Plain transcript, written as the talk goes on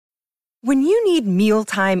When you need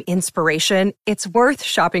mealtime inspiration, it's worth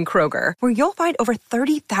shopping Kroger, where you'll find over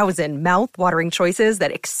 30,000 mouth-watering choices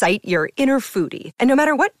that excite your inner foodie. And no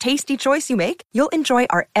matter what tasty choice you make, you'll enjoy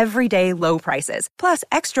our everyday low prices, plus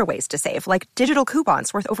extra ways to save, like digital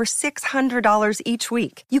coupons worth over $600 each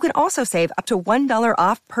week. You can also save up to $1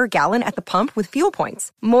 off per gallon at the pump with fuel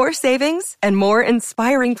points. More savings and more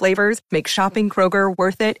inspiring flavors make shopping Kroger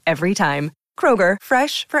worth it every time. Kroger,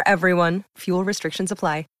 fresh for everyone. Fuel restrictions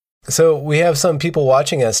apply. So we have some people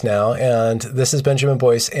watching us now, and this is Benjamin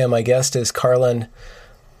Boyce, and my guest is Carlin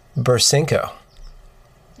Bursenko.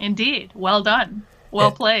 Indeed. Well done.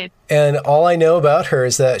 Well played. And all I know about her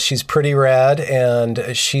is that she's pretty rad,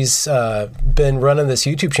 and she's been running this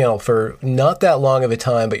YouTube channel for not that long of a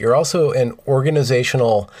time, but you're also an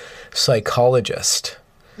organizational psychologist.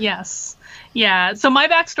 Yes. Yeah. So my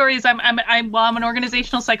backstory is I'm an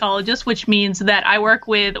organizational psychologist, which means that I work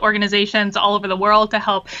with organizations all over the world to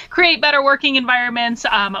help create better working environments.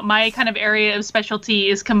 My kind of area of specialty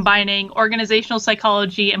is combining organizational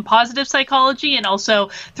psychology and positive psychology, and also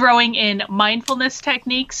throwing in mindfulness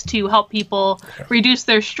techniques to help people reduce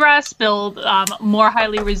their stress, build more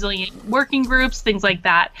highly resilient working groups, things like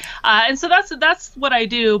that. And so that's what I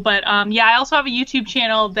do. But I also have a YouTube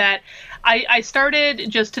channel that I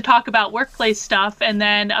started just to talk about workplace stuff, and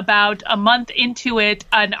then about a month into it,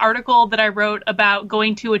 an article that I wrote about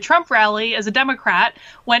going to a Trump rally as a Democrat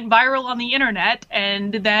went viral on the internet,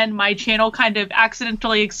 and then my channel kind of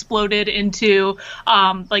accidentally exploded into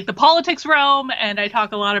like the politics realm, and I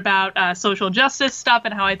talk a lot about social justice stuff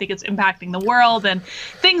and how I think it's impacting the world and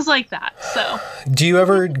things like that. So, do you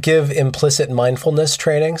ever give implicit mindfulness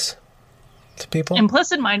trainings to people?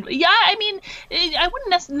 Implicit mind. Yeah, I mean, I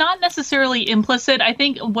wouldn't not necessarily implicit. I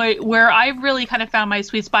think where I've really kind of found my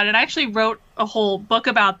sweet spot, and I actually wrote a whole book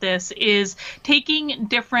about this, is taking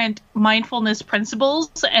different mindfulness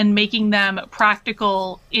principles and making them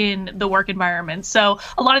practical in the work environment. So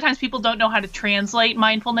a lot of times people don't know how to translate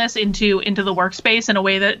mindfulness into the workspace in a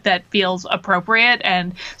way that feels appropriate.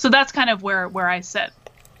 And so that's kind of where I sit.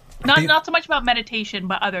 Not so much about meditation,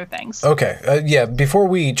 but other things. Okay. Before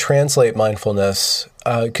we translate mindfulness,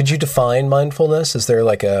 could you define mindfulness? Is there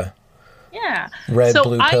like a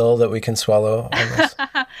blue pill that we can swallow on this?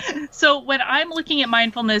 So when I'm looking at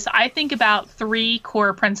mindfulness, I think about three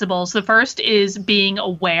core principles. The first is being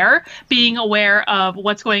aware of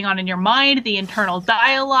what's going on in your mind, the internal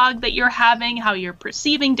dialogue that you're having, how you're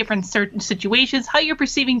perceiving different certain situations, how you're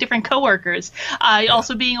perceiving different coworkers.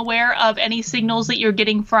 Also being aware of any signals that you're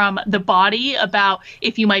getting from the body about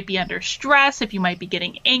if you might be under stress, if you might be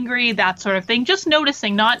getting angry, that sort of thing. Just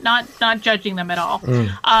noticing, not judging them at all.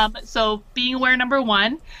 So being aware, number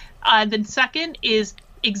one. The second is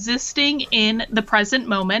existing in the present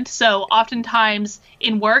moment. So oftentimes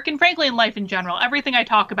in work, and frankly in life in general, everything I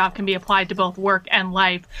talk about can be applied to both work and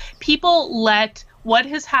life. People let what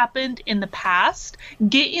has happened in the past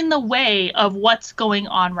get in the way of what's going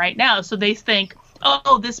on right now. So they think,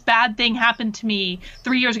 oh, this bad thing happened to me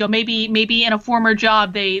 3 years ago. Maybe in a former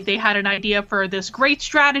job, they had an idea for this great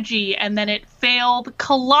strategy, and then it failed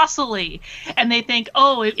colossally. And they think,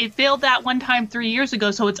 oh, it failed that one time 3 years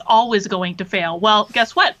ago, so it's always going to fail. Well,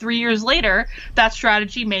 guess what? 3 years later, that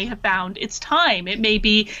strategy may have found its time. It may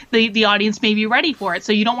be, the audience may be ready for it.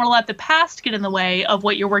 So you don't want to let the past get in the way of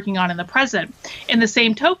what you're working on in the present. In the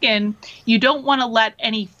same token, you don't want to let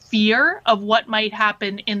any fear of what might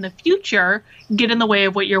happen in the future get in the way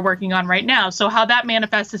of what you're working on right now. So how that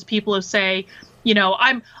manifests is people who say,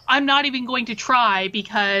 I'm not even going to try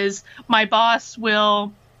because my boss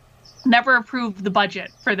will never approve the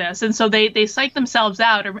budget for this. And so they psych themselves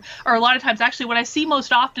out. Or a lot of times, actually, what I see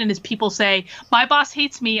most often is people say, my boss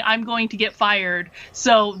hates me, I'm going to get fired.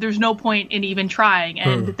 So there's no point in even trying.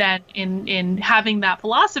 And then in having that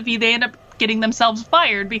philosophy, they end up getting themselves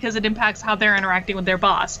fired because it impacts how they're interacting with their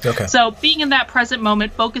boss. Okay. So being in that present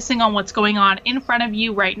moment, focusing on what's going on in front of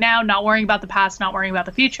you right now, not worrying about the past, not worrying about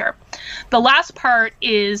the future. The last part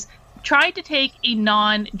is trying to take a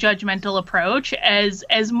non-judgmental approach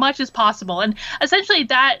as much as possible. And essentially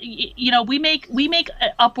that, we make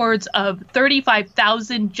upwards of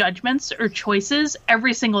 35,000 judgments or choices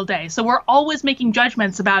every single day. So we're always making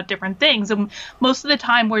judgments about different things. And most of the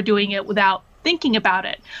time we're doing it without thinking about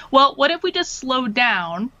it. Well, what if we just slowed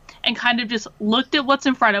down and kind of just looked at what's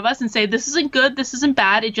in front of us and say, this isn't good, this isn't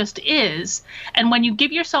bad, it just is. And when you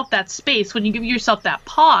give yourself that space, when you give yourself that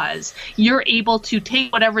pause, you're able to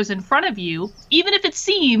take whatever's in front of you, even if it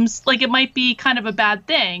seems like it might be kind of a bad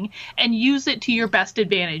thing, and use it to your best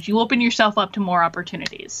advantage. You open yourself up to more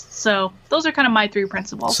opportunities. So those are kind of my three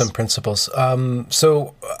principles. Some principles.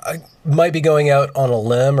 So I might be going out on a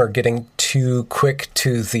limb or getting too quick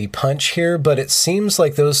to the punch here, but it seems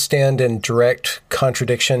like those stand in direct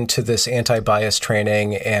contradiction to this anti-bias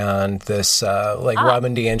training and this,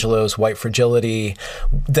 Robin DiAngelo's white fragility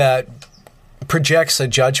that projects a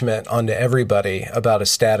judgment onto everybody about a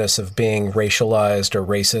status of being racialized or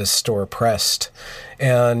racist or oppressed.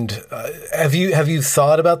 And have you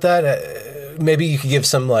thought about that? Maybe you could give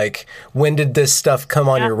some, when did this stuff come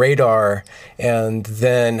on your radar, and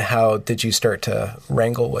then how did you start to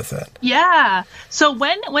wrangle with it? Yeah. So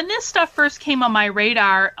when this stuff first came on my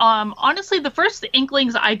radar, honestly, the first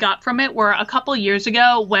inklings I got from it were a couple years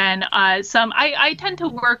ago when I tend to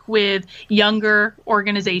work with younger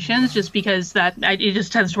organizations just because it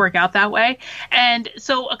just tends to work out that way. And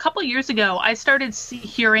so a couple years ago, I started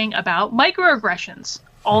hearing about microaggressions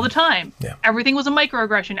all the time. Yeah. Everything was a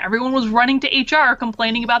microaggression. Everyone was running to HR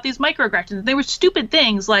complaining about these microaggressions. They were stupid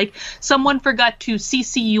things like someone forgot to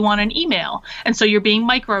CC you on an email, and so you're being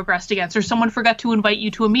microaggressed against, or someone forgot to invite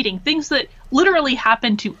you to a meeting. Things that literally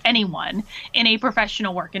happen to anyone in a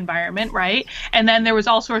professional work environment, right? And then there was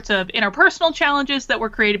all sorts of interpersonal challenges that were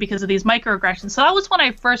created because of these microaggressions. So that was when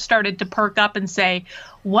I first started to perk up and say,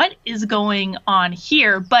 what is going on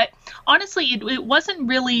here? But honestly, it wasn't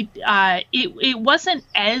really, it wasn't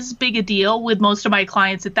as big a deal with most of my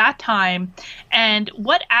clients at that time. And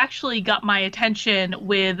what actually got my attention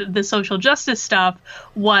with the social justice stuff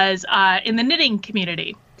was in the knitting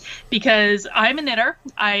community. Because I'm a knitter.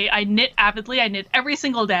 I knit avidly. I knit every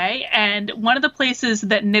single day. And one of the places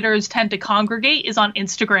that knitters tend to congregate is on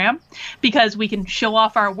Instagram, because we can show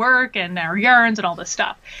off our work and our yarns and all this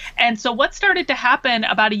stuff. And so what started to happen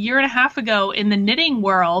about a year and a half ago in the knitting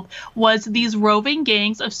world was these roving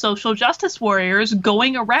gangs of social justice warriors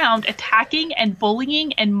going around attacking and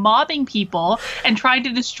bullying and mobbing people and trying to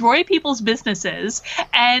destroy people's businesses.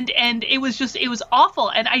 And it was awful.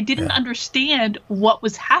 And I didn't understand what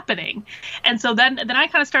was happening. And so then I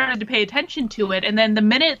kind of started to pay attention to it. And then the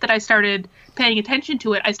minute that I started paying attention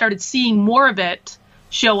to it, I started seeing more of it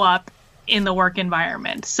show up in the work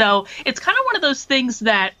environment. So it's kind of one of those things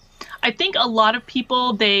that I think a lot of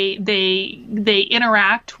people, they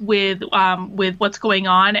interact with what's going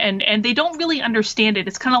on, and they don't really understand it.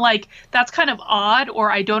 It's kind of like, that's kind of odd,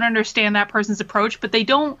 or I don't understand that person's approach, but they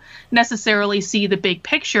don't necessarily see the big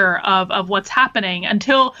picture of what's happening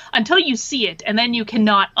until you see it, and then you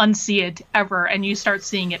cannot unsee it ever, and you start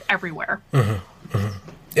seeing it everywhere. Mm-hmm. Mm-hmm.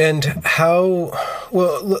 And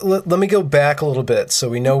let me go back a little bit so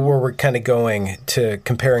we know where we're kind of going to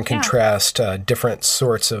compare and contrast different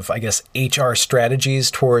sorts of, I guess, HR strategies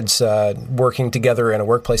towards working together in a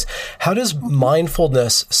workplace. How does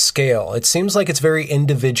mindfulness scale? It seems like it's very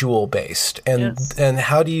individual based. And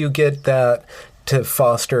how do you get that to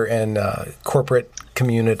foster in corporate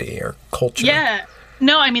community or culture? Yeah.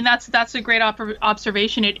 No, I mean, that's a great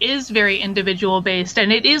observation. It is very individual based,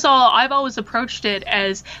 and it is I've always approached it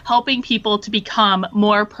as helping people to become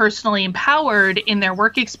more personally empowered in their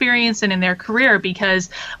work experience and in their career, because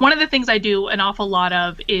one of the things I do an awful lot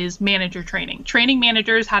of is manager training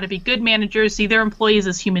managers how to be good managers, see their employees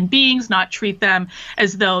as human beings, not treat them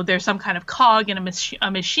as though they're some kind of cog in a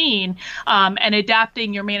machine, and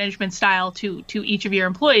adapting your management style to each of your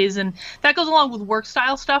employees. And that goes along with work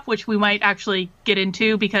style stuff, which we might actually get into,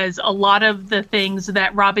 because a lot of the things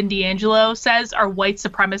that Robin DiAngelo says are white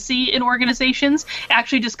supremacy in organizations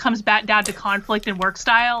actually just comes back down to conflict and work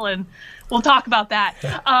style, and we'll talk about that.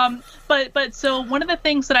 But so one of the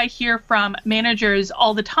things that I hear from managers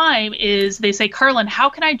all the time is they say, Carlin, how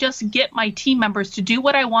can I just get my team members to do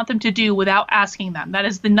what I want them to do without asking them? That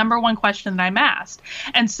is the number one question that I'm asked.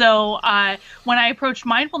 And so when I approached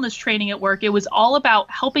mindfulness training at work, it was all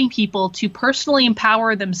about helping people to personally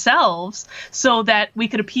empower themselves so that we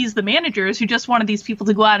could appease the managers who just wanted these people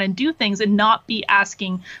to go out and do things and not be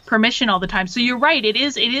asking permission all the time. So you're right, it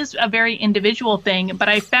is a very individual thing, but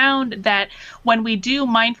I found that when we do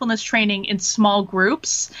mindfulness training in small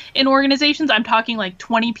groups in organizations, I'm talking like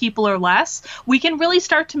 20 people or less, we can really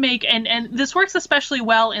start to make, and this works especially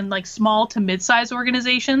well in like small to mid-sized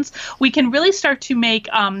organizations, we can really start to make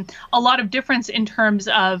a lot of difference in terms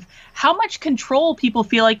of how much control people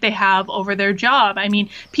feel like they have over their job. I mean,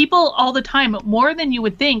 people all the time, more than you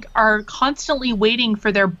would think, are constantly waiting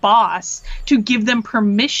for their boss to give them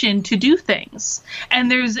permission to do things. And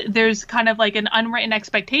there's kind of like an unwritten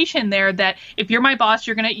expectation there that if you're my boss,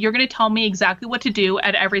 you're gonna tell me exactly what to do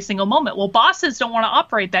at every single moment. Well, bosses don't want to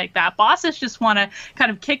operate like that. Bosses just want to kind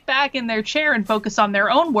of kick back in their chair and focus on their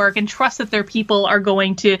own work and trust that their people are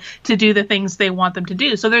going to do the things they want them to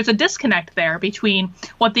do. So there's a disconnect there between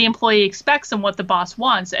what the employee employee expects and what the boss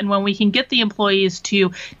wants. And when we can get the employees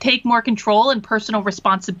to take more control and personal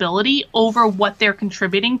responsibility over what they're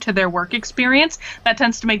contributing to their work experience, that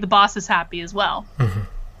tends to make the bosses happy as well. Mm-hmm.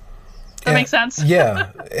 That makes sense?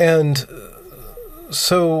 Yeah. And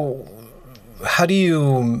so how do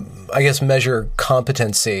you, I guess, measure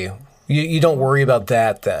competency? You don't worry about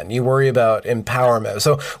that then. You worry about empowerment.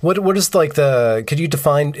 So what is like could you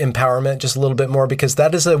define empowerment just a little bit more? Because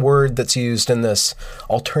that is a word that's used in this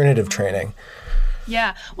alternative training.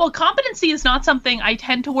 Yeah. Well, competency is not something I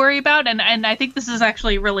tend to worry about. And I think this is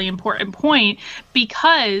actually a really important point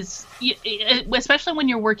because especially when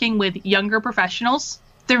you're working with younger professionals,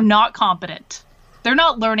 they're not competent. They're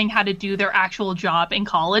not learning how to do their actual job in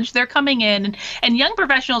college. They're coming in and young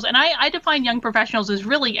professionals, and I define young professionals as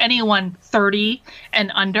really anyone 30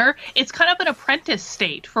 and under. It's kind of an apprentice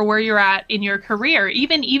state for where you're at in your career.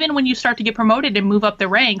 Even when you start to get promoted and move up the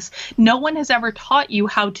ranks, no one has ever taught you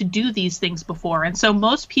how to do these things before. And so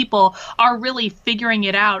most people are really figuring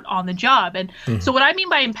it out on the job. And so what I mean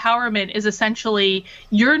by empowerment is essentially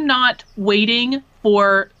you're not waiting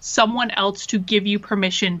for someone else to give you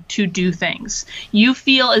permission to do things. You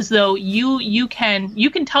feel as though you can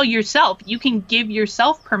tell yourself, you can give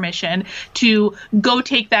yourself permission to go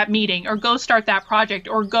take that meeting or go start that project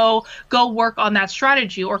or go work on that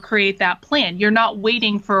strategy or create that plan. You're not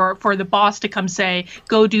waiting for the boss to come say,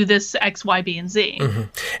 go do this X, Y, B, and Z. Mm-hmm.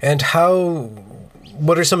 And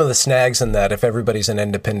what are some of the snags in that if everybody's an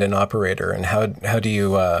independent operator, and how do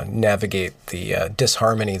you navigate the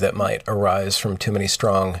disharmony that might arise from too many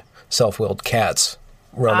strong, self-willed cats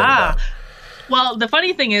roaming about? Well, the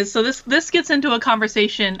funny thing is, so this gets into a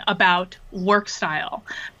conversation about work style,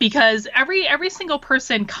 because every single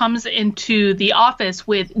person comes into the office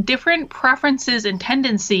with different preferences and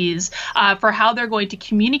tendencies for how they're going to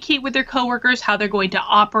communicate with their coworkers, how they're going to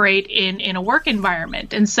operate in a work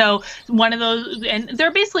environment. And so one of those, and there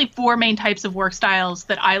are basically four main types of work styles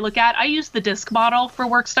that I look at. I use the DISC model for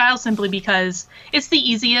work style simply because it's the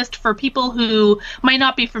easiest for people who might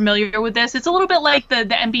not be familiar with this. It's a little bit like the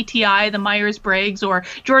MBTI, the Myers-Briggs, or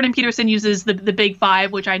Jordan Peterson uses the Big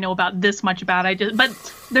Five, which I know about this much about.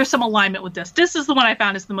 But there's some alignment with this. DISC is the one I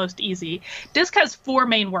found is the most easy. DISC has four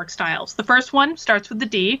main work styles. The first one starts with the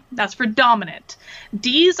D. That's for dominant.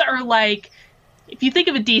 Ds are like, if you think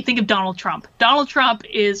of a D, think of Donald Trump. Donald Trump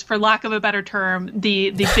is, for lack of a better term,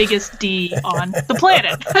 the biggest D on the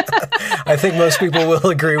planet. I think most people will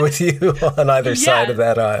agree with you on either side of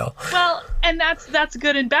that aisle. Well, and that's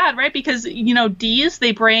good and bad, right? Because, Ds,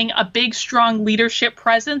 they bring a big, strong leadership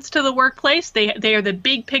presence to the workplace. They are the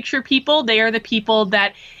big picture people. They are the people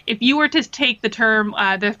that, if you were to take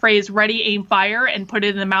the phrase ready, aim, fire and put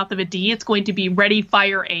it in the mouth of a D, it's going to be ready,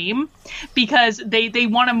 fire, aim, because they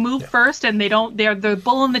want to move first, and they're the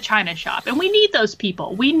bull in the china shop. And we need those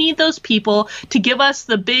people. We need those people to give us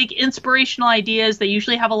the big inspirational ideas. They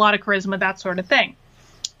usually have a lot of charisma, that sort of thing.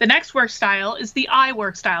 The next work style is the I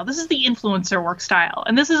work style. This is the influencer work style.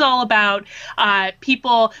 And this is all about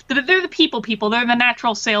people. They're the people. They're the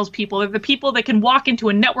natural salespeople. They're the people that can walk into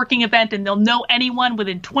a networking event and they'll know anyone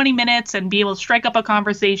within 20 minutes and be able to strike up a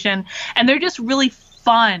conversation. And they're just really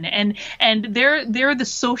fun. And they're the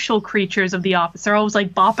social creatures of the office. They're always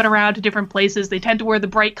like bopping around to different places. They tend to wear the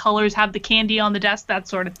bright colors, have the candy on the desk, that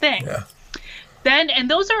sort of thing. Yeah. Then, and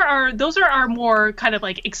those are our more kind of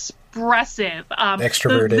like expressive,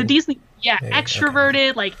 extroverted. The Disney, extroverted,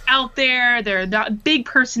 okay. Like out there. They're not big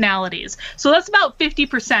personalities. So that's about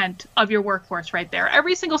 50% of your workforce right there.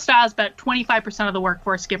 Every single style is about 25% of the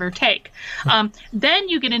workforce, give or take. Then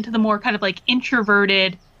you get into the more kind of like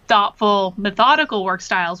introverted, thoughtful, methodical work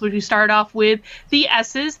styles, which we start off with the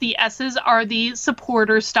S's. The S's are the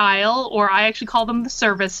supporter style, or I actually call them the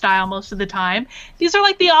service style most of the time. These are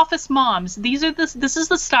like the office moms. This is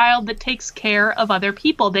the style that takes care of other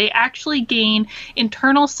people. They actually gain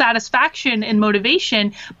internal satisfaction and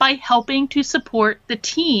motivation by helping to support the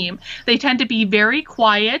team. They tend to be very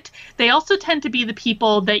quiet. They also tend to be the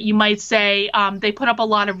people that you might say they put up a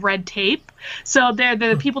lot of red tape. So they're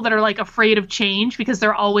the people that are like afraid of change because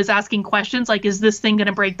they're always asking questions like, is this thing going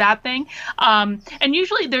to break that thing? And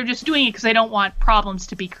usually they're just doing it because they don't want problems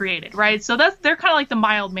to be created, right? So they're kind of like the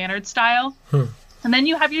mild-mannered style. And then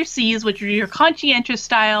you have your C's, which are your conscientious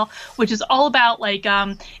style, which is all about like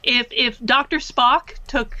if Dr. Spock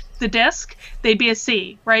took the DISC, they'd be a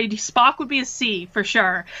C, right? Spock would be a C for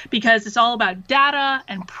sure, because it's all about data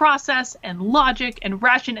and process and logic and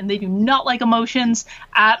ration, and they do not like emotions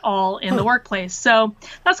at all in the workplace. So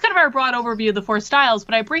that's kind of our broad overview of the four styles.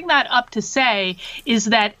 But I bring that up to say is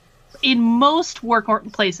that in most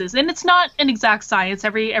workplaces, and it's not an exact science,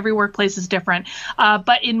 every workplace is different,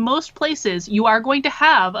 but in most places, you are going to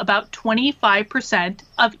have about 25%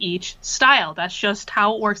 of each style. That's just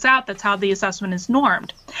how it works out. That's how the assessment is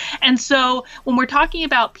normed. And so when we're talking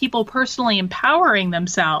about people personally empowering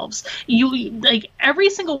themselves, every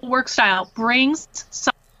single work style brings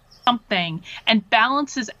something and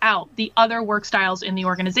balances out the other work styles in the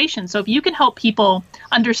organization. So if you can help people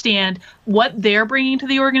understand what they're bringing to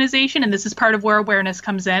the organization, and this is part of where awareness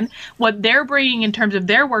comes in, what they're bringing in terms of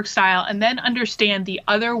their work style, and then understand the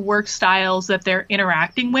other work styles that they're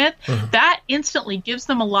interacting with, that instantly gives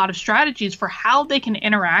them a lot of strategies for how they can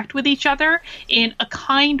interact with each other in a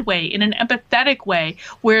kind way, in an empathetic way,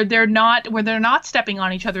 where they're not stepping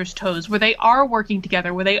on each other's toes, where they are working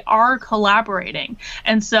together, where they are collaborating.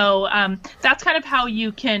 And so that's kind of how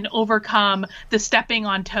you can overcome the stepping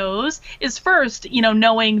on toes, is first,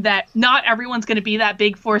 knowing that not everyone's going to be that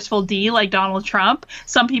big forceful D like Donald Trump.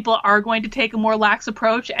 Some people are going to take a more lax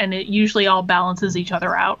approach, and it usually all balances each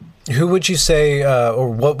other out. Who would you say, or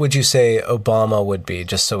what would you say Obama would be,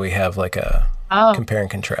 just so we have like a compare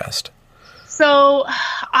and contrast? So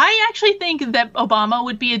I actually think that Obama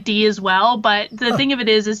would be a D as well. But the thing of it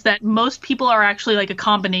is that most people are actually like a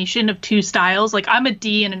combination of two styles. Like I'm a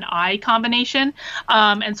D and an I combination.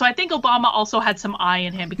 And so I think Obama also had some I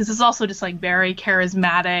in him, because he's also just like very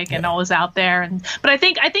charismatic and always out there. But I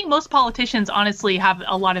think most politicians honestly have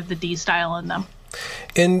a lot of the D style in them.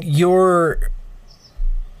 In your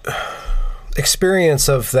experience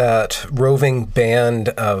of that roving band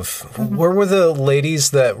of, where were the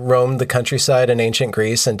ladies that roamed the countryside in ancient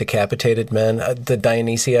Greece and decapitated men, the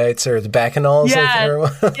Dionysiites or the Bacchanals?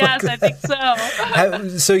 Yes, I think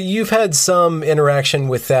so. So you've had some interaction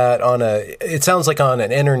with that it sounds like on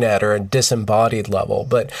an internet or a disembodied level,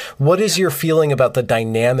 but what is your feeling about the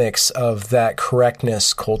dynamics of that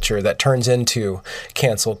correctness culture that turns into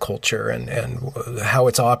cancel culture, and how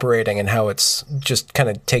it's operating and how it's just kind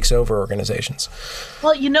of takes over organizations?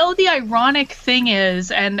 Well, the ironic thing is,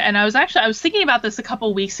 and I was thinking about this a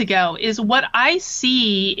couple weeks ago, is what I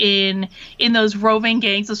see in those roving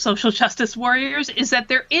gangs of social justice warriors is that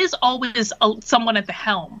there is always someone at the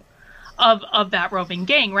helm of that roving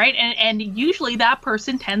gang, right? And usually that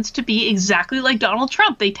person tends to be exactly like Donald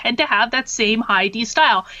Trump. They tend to have that same high D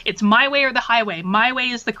style. It's my way or the highway. My way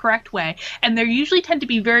is the correct way. And they usually tend to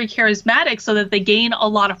be very charismatic, so that they gain a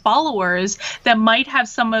lot of followers that might have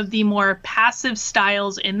some of the more passive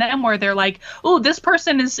styles in them, where they're like, oh, this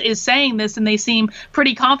person is saying this, and they seem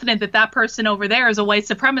pretty confident that person over there is a white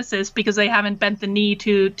supremacist because they haven't bent the knee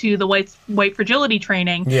to the white fragility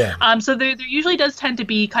training. Yeah. So there usually does tend to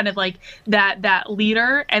be kind of like that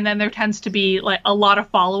leader, and then there tends to be like a lot of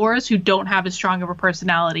followers who don't have as strong of a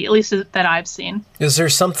personality, at least that I've seen. Is there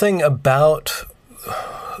something about,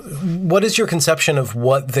 what is your conception of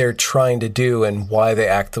what they're trying to do and why they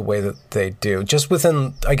act the way that they do? Just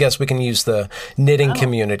within, I guess we can use the knitting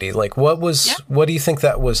community. Like what do you think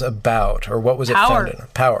that was about, or what was it founded on?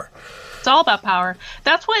 Power. It's all about power.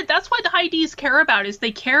 That's what the high Ds care about, is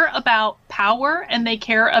they care about power and they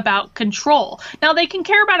care about control. Now, they can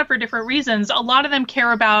care about it for different reasons. A lot of them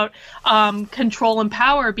care about control and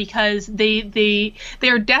power because they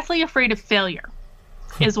are deathly afraid of failure.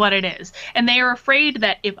 Is what it is. And they are afraid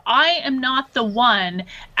that if I am not the one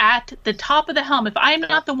at the top of the helm, if I am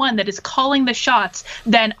not the one that is calling the shots,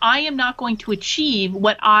 then I am not going to achieve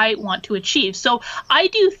what I want to achieve. So I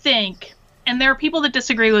do think, and there are people that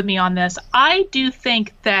disagree with me on this, I do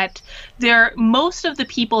think that most of the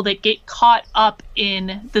people that get caught up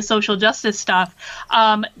in the social justice stuff,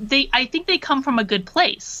 I think they come from a good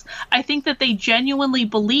place. I think that they genuinely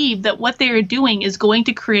believe that what they are doing is going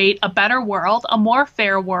to create a better world, a more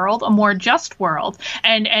fair world, a more just world,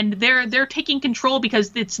 and they're taking control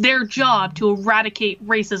because it's their job to eradicate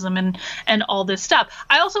racism and all this stuff.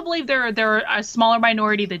 I also believe there are a smaller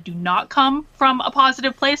minority that do not come from a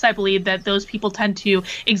positive place. I believe that those people tend to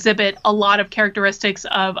exhibit a lot of characteristics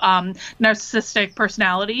of narcissistic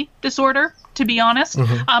personality disorder, to be honest.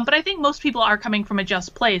 But I think most people are coming from a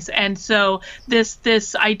just place. And so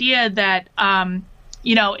this idea that,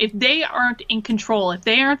 if they aren't in control, if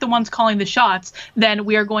they aren't the ones calling the shots, then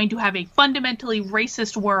we are going to have a fundamentally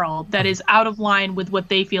racist world that is out of line with what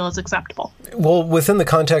they feel is acceptable. Well, within the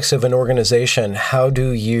context of an organization, how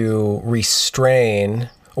do you restrain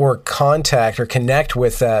or contact or connect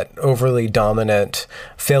with that overly dominant,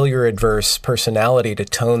 failure-adverse personality to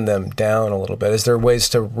tone them down a little bit? Is there ways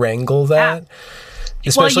to wrangle that?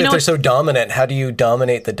 Especially if they're so dominant, how do you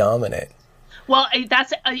dominate the dominant? Well,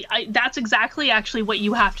 that's exactly actually what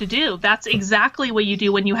you have to do. That's exactly what you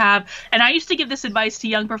do when you have, and I used to give this advice to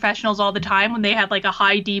young professionals all the time when they had like a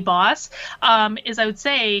high D boss, is I would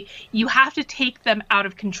say you have to take them out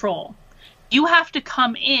of control. You have to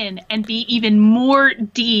come in and be even more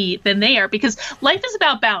D than they are, because life is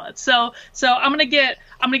about balance. So I'm gonna get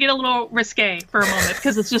a little risque for a moment,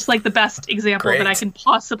 because it's just like the best example that I can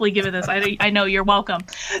possibly give of this. I know, you're welcome.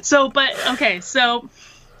 So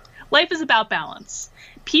life is about balance.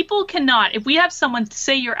 People cannot, if we have someone,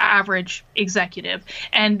 say your average executive,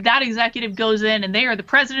 and that executive goes in and they are the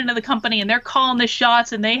president of the company and they're calling the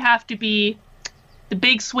shots and they have to be the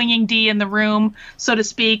big swinging D in the room, so to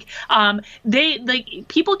speak.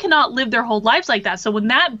 People cannot live their whole lives like that. So when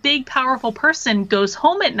that big, powerful person goes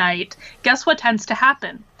home at night, guess what tends to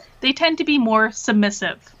happen? They tend to be more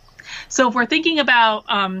submissive. So if we're thinking about,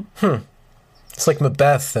 it's like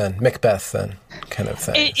Macbeth then kind of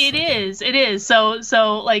thing. It is.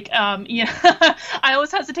 So like, I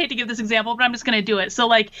always hesitate to give this example, but I'm just going to do it. So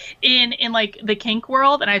like in like the kink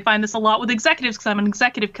world, and I find this a lot with executives because I'm an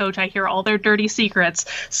executive coach, I hear all their dirty secrets.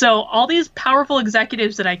 So all these powerful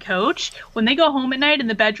executives that I coach, when they go home at night in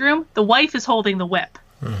the bedroom, the wife is holding the whip.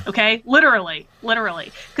 Okay, literally,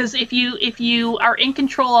 because if you are in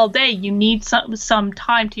control all day, you need some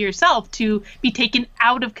time to yourself to be taken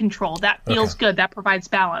out of control. That feels good. That provides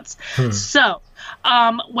balance. So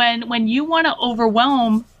when you want to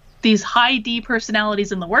overwhelm these high D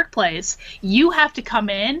personalities in the workplace, you have to come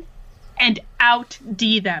in and out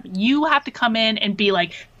D them. You have to come in and be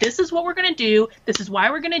like, this is what we're going to do. This is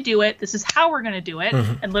why we're going to do it. This is how we're going to do it.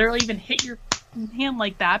 And literally even hit your hand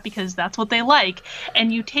like that, because that's what they like.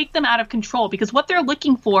 And you take them out of control, because what they're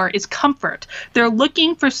looking for is comfort. They're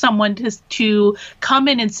looking for someone to come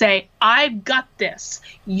in and say, I've got this.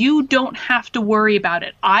 You don't have to worry about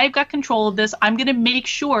it. I've got control of this. I'm going to make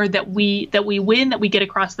sure that we win, that we get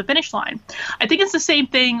across the finish line. I think it's the same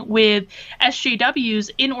thing with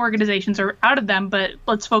SJWs in organizations or out of them, but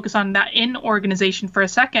let's focus on that in organization for a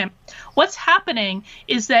second. What's happening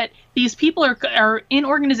is that these people are in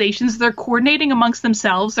organizations, they're coordinating amongst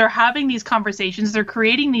themselves, they're having these conversations, they're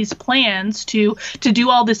creating these plans to do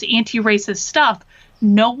all this anti-racist stuff.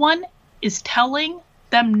 No one is telling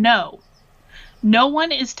them no. No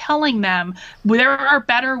one is telling them there are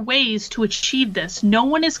better ways to achieve this. No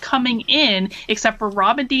one is coming in, except for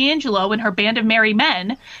Robin DiAngelo and her band of merry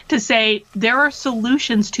men, to say there are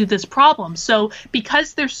solutions to this problem. So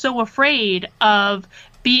because they're so afraid of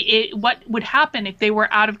what would happen if they were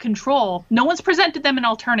out of control, no one's presented them an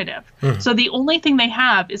alternative. So the only thing they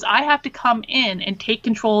have is, I have to come in and take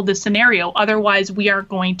control of this scenario. Otherwise, we aren't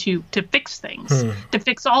going to fix things, to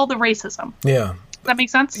fix all the racism. Yeah. Does that make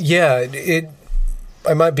sense? Yeah.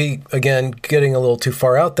 I might be, again, getting a little too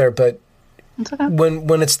far out there, but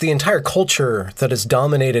when it's the entire culture that is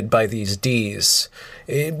dominated by these Ds,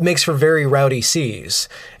 it makes for very rowdy Cs.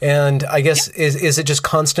 And I guess, is it just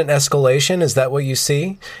constant escalation? Is that what you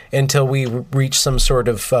see until we reach some sort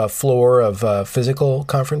of floor of physical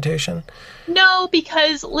confrontation? No,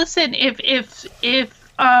 because listen, if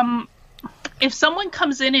someone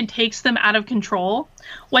comes in and takes them out of control,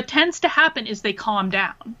 what tends to happen is they calm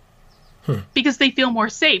down. Because they feel more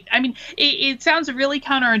safe. I mean, it sounds really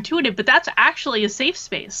counterintuitive, but that's actually a safe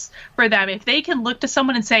space for them. If they can look to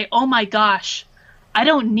someone and say, oh my gosh, I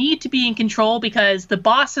don't need to be in control because the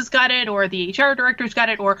boss has got it, or the HR director's got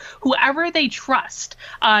it, or whoever they trust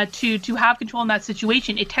to have control in that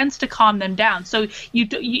situation, it tends to calm them down. So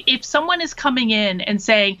if someone is coming in and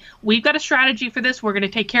saying, we've got a strategy for this, we're going to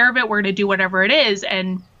take care of it, we're going to do whatever it is,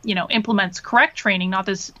 and implements correct training, not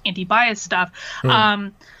this anti-bias stuff,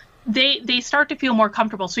 they start to feel more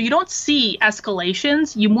comfortable. So you don't see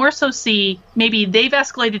escalations. You more so see maybe they've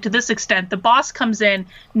escalated to this extent. The boss comes in,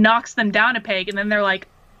 knocks them down a peg, and then they're like,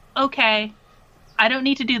 okay, I don't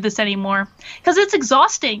need to do this anymore. Because it's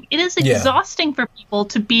exhausting. It is exhausting for people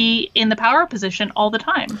to be in the power position all the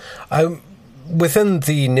time. Within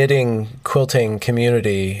the knitting quilting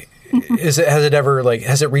community, has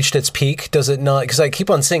it reached its peak? Does it not? Because I keep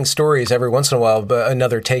on seeing stories every once in a while, but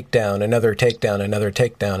another takedown, another takedown, another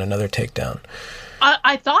takedown, another takedown.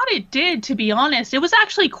 I thought it did, to be honest. It was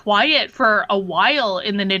actually quiet for a while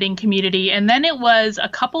in the knitting community, and then it was a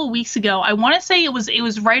couple of weeks ago. I want to say it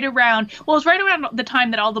was right around the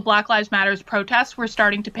time that all the Black Lives Matter protests were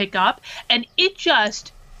starting to pick up, and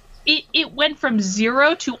it went from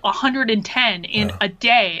 0 to 110 in a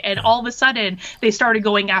day. And all of a sudden, they started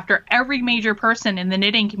going after every major person in the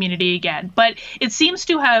knitting community again. But it seems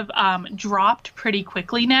to have dropped pretty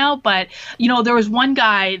quickly now. But, there was one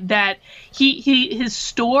guy that his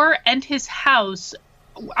store and his house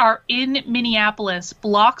are in Minneapolis,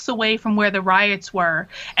 blocks away from where the riots were,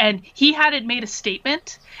 and he hadn't made a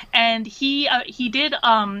statement. And he did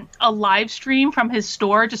a live stream from his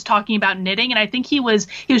store just talking about knitting, and I think he was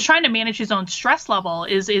trying to manage his own stress level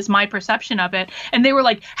is my perception of it. And they were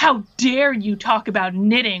like, "How dare you talk about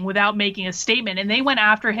knitting without making a statement?" And they went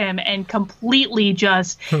after him and completely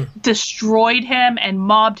just destroyed him and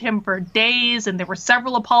mobbed him for days. And there were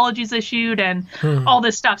several apologies issued and all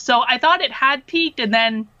this stuff. So I thought it had peaked, and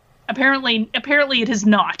then apparently it has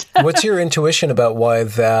not. What's your intuition about why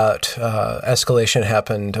that escalation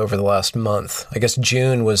happened over the last month? I guess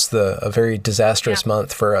June was a very disastrous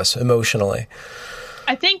month for us emotionally.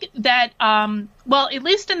 I think that, well, at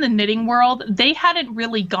least in the knitting world, they hadn't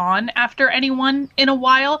really gone after anyone in a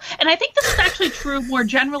while. And I think this is actually true more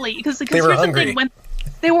generally because they were hungry.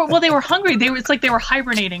 They were hungry. It's like they were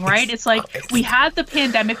hibernating, right? It's like we had the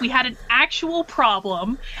pandemic, we had an actual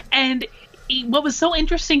problem, and what was so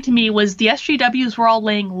interesting to me was the SJWs were all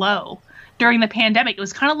laying low during the pandemic. It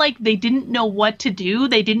was kind of like they didn't know what to do.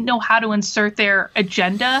 They didn't know how to insert their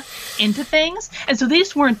agenda into things. And so they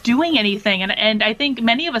just weren't doing anything. And I think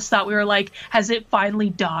many of us thought, we were like, has it finally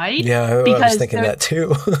died? Yeah, I was thinking that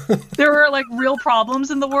too. There are like real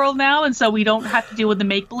problems in the world now. And so we don't have to deal with the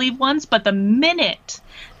make-believe ones. But the minute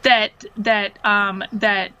that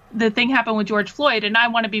the thing happened with George Floyd, and I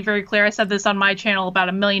want to be very clear, I said this on my channel about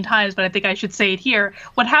 1 million times, but I think I should say it here.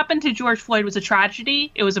 What happened to George Floyd was a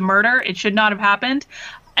tragedy. It was a murder. It should not have happened.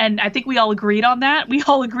 And I think we all agreed on that. We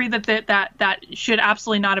all agree that should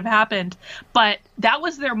absolutely not have happened. But that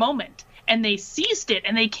was their moment. And they seized it,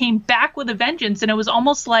 and they came back with a vengeance. And it was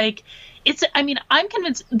almost like I'm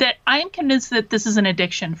convinced that this is an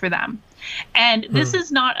addiction for them. And this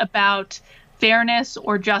is not about fairness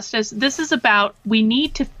or justice. This is about, we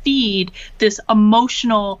need to feed this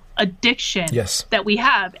emotional addiction that we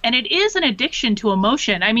have. And it is an addiction to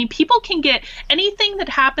emotion. I mean, people can get anything that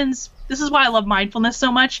happens. This is why I love mindfulness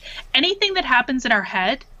so much. Anything that happens in our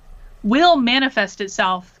head will manifest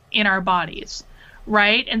itself in our bodies.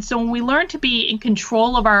 Right. And so when we learn to be in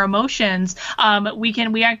control of our emotions, we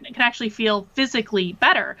can actually feel physically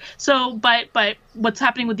better. So but what's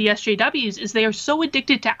happening with the SJWs is they are so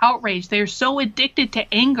addicted to outrage. They are so addicted to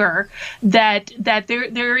anger that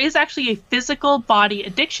there is actually a physical body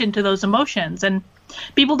addiction to those emotions. And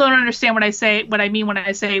people don't understand what I mean when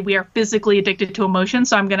I say we are physically addicted to emotions.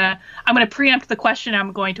 So I'm gonna preempt the question.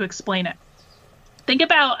 I'm going to explain it. Think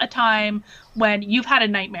about a time when you've had a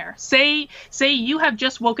nightmare. Say you have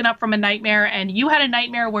just woken up from a nightmare, and you had a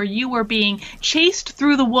nightmare where you were being chased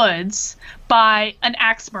through the woods by an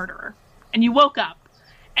axe murderer, and you woke up.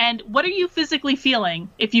 And what are you physically feeling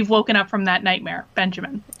if you've woken up from that nightmare,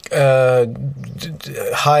 Benjamin?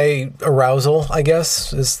 High arousal, I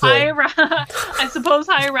guess. I suppose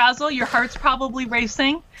high arousal. Your heart's probably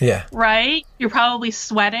racing. Yeah. Right? You're probably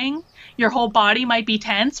sweating. Your whole body might be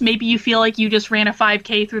tense. Maybe you feel like you just ran a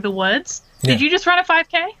 5K through the woods. Yeah. Did you just run a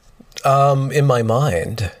 5K? In my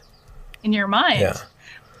mind. In your mind? Yeah.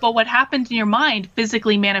 But what happened in your mind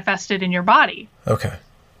physically manifested in your body. Okay.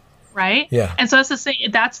 Right? Yeah. And so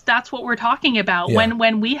that's what we're talking about. Yeah.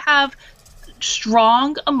 When we have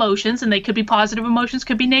strong emotions, and they could be positive emotions,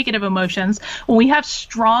 could be negative emotions. When we have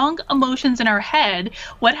strong emotions in our head,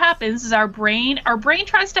 what happens is our brain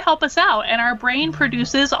tries to help us out, and our brain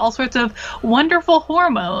produces all sorts of wonderful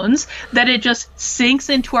hormones that it just sinks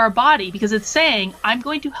into our body, because it's saying, I'm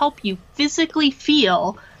going to help you physically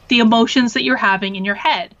feel the emotions that you're having in your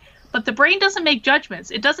head. But the brain doesn't make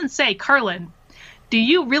judgments. It doesn't say, Carlin, do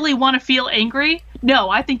you really want to feel angry? No,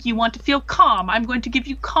 I think you want to feel calm. I'm going to give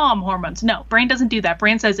you calm hormones. No, brain doesn't do that.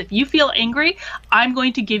 Brain says, if you feel angry, I'm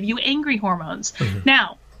going to give you angry hormones. Mm-hmm.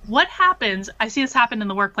 Now, what happens? I see this happen in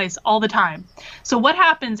the workplace all the time. So what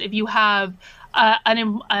happens if you have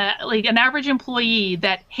an average employee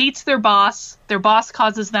that hates their boss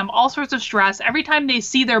causes them all sorts of stress. Every time they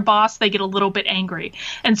see their boss, they get a little bit angry.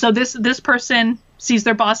 And so this person sees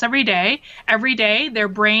their boss every day. Every day, their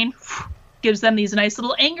brain gives them these nice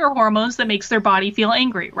little anger hormones that makes their body feel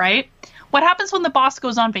angry, right? What happens when the boss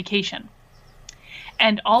goes on vacation?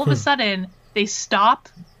 And all of a sudden, they stop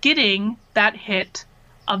getting that hit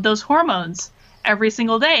of those hormones every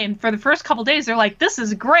single day. And for the first couple days, they're like, this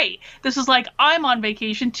is great. This is like, I'm on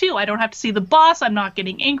vacation too. I don't have to see the boss. I'm not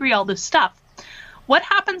getting angry, all this stuff. What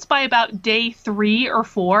happens by about day 3 or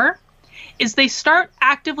 4 is they start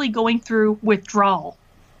actively going through withdrawal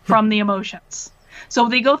from the emotions. So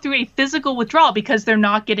they go through a physical withdrawal because they're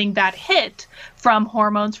not getting that hit from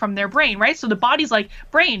hormones from their brain, right? So the body's like,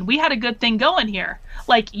 brain, we had a good thing going here.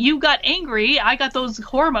 Like, you got angry, I got those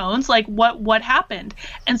hormones, like what happened?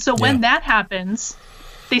 And so when that happens,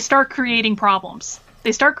 they start creating problems.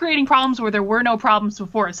 They start creating problems where there were no problems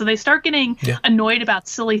before. So they start getting annoyed about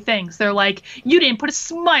silly things. They're like, you didn't put a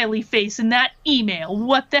smiley face in that email.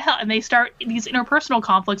 What the hell? And they start these interpersonal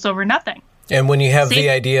conflicts over nothing. And when you have the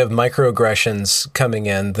idea of microaggressions coming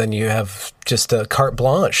in, then you have just a carte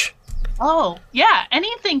blanche. Oh, yeah.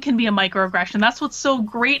 Anything can be a microaggression. That's what's so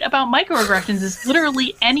great about microaggressions is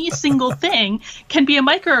literally any single thing can be a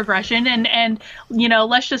microaggression. And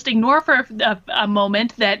let's just ignore for a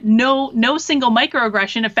moment that no single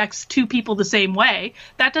microaggression affects two people the same way.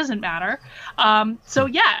 That doesn't matter.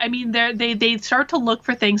 They start to look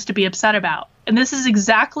for things to be upset about. And this is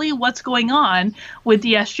exactly what's going on with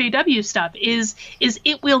the SJW stuff is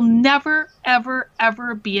it will never, ever,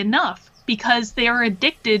 ever be enough. Because they are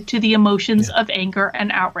addicted to the emotions of anger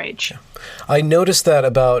and outrage. I noticed that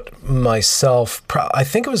about myself. I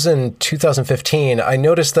think it was in 2015. I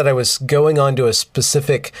noticed that I was going onto a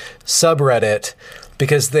specific subreddit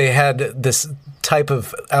because they had this type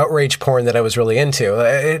of outrage porn that I was really into.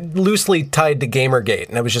 It loosely tied to Gamergate,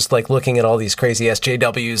 and I was just like looking at all these crazy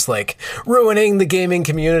SJWs like ruining the gaming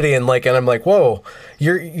community, and I'm like, whoa,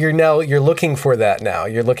 you're looking for that now.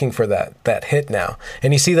 You're looking for that hit now,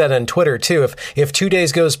 and you see that on Twitter too. If 2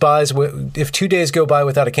 days go by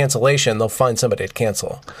without a cancellation, they'll find somebody to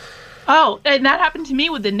cancel. Oh, and that happened to me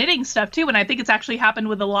with the knitting stuff too, and I think it's actually happened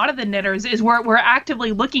with a lot of the knitters. Is we're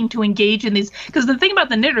actively looking to engage in these, because the thing about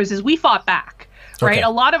the knitters is we fought back. Right. Okay. A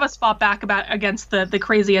lot of us fought back against the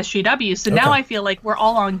crazy SJW. So now I feel like we're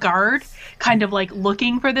all on guard, kind of like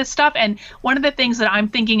looking for this stuff. And one of the things that I'm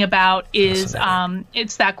thinking about is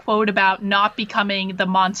it's that quote about not becoming the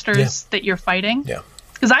monsters that you're fighting. Yeah.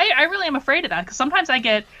 Because I really am afraid of that. Because sometimes I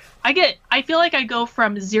feel like I go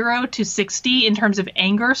from 0 to 60 in terms of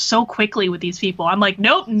anger so quickly with these people. I'm like,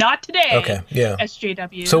 nope, not today. Okay, yeah.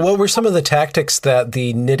 SJW. So what were some of the tactics that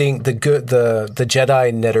the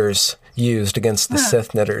Jedi knitters used against the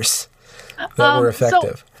Sith knitters that were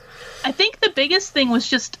effective? So I think the biggest thing was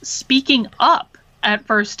just speaking up at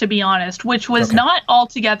first, to be honest, which was not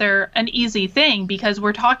altogether an easy thing, because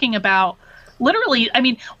we're talking about literally, I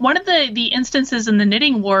mean, one of the instances in the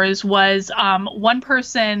knitting wars was one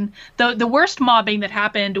person, the worst mobbing that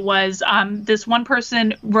happened was this one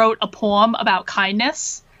person wrote a poem about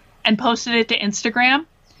kindness and posted it to Instagram.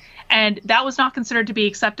 And that was not considered to be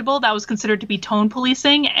acceptable. That was considered to be tone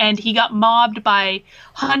policing. And he got mobbed by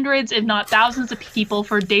hundreds, if not thousands of people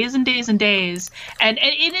for days and days and days. And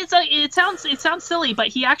it sounds silly, but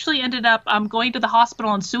he actually ended up going to the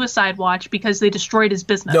hospital on suicide watch because they destroyed his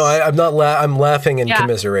business. No, I'm not. I'm laughing in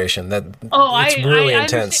commiseration. It's really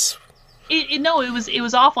intense. It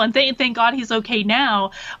was awful, and thank God he's okay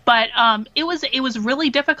now. But it was really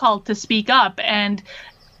difficult to speak up, and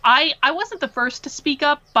I wasn't the first to speak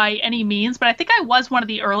up by any means, but I think I was one of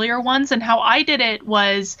the earlier ones. And how I did it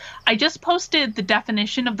was I just posted the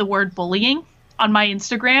definition of the word bullying on my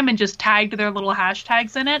Instagram and just tagged their little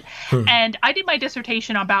hashtags in it. And I did my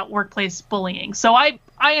dissertation about workplace bullying. So I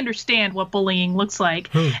understand what bullying looks like.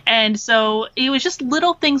 And so it was just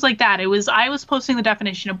little things like that. I was posting the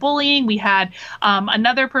definition of bullying. We had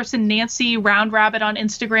another person, Nancy Round Rabbit on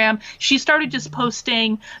Instagram. She started just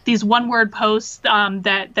posting these one-word posts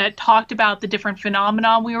that talked about the different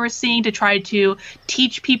phenomena we were seeing to try to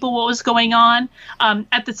teach people what was going on.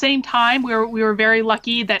 At the same time, we were very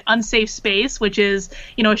lucky that Unsafe Space, which is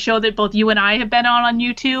a show that both you and I have been on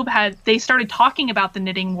YouTube, they started talking about the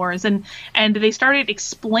knitting wars and they started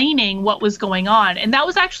explaining what was going on, and that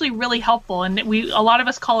was actually really helpful. And a lot of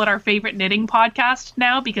us call it our favorite knitting podcast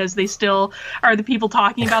now because they still are the people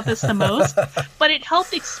talking about this the most. But it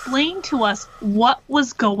helped explain to us what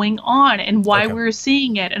was going on and why we were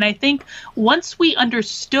seeing it. And I think once we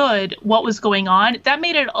understood what was going on, that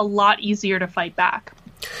made it a lot easier to fight back.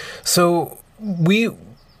 So we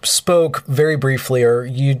spoke very briefly, or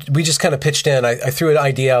we just kind of pitched in. I threw an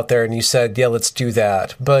idea out there and you said, yeah, let's do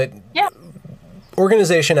that. But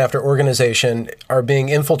organization after organization are being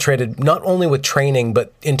infiltrated not only with training,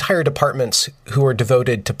 but entire departments who are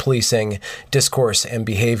devoted to policing discourse and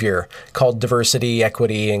behavior, called diversity,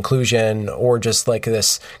 equity, inclusion, or just like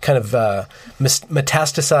this kind of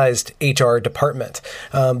metastasized HR department.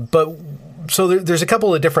 So there's a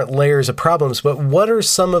couple of different layers of problems, but what are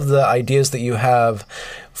some of the ideas that you have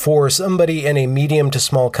for somebody in a medium to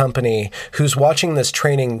small company who's watching this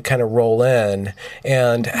training kind of roll in,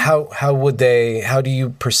 and how do you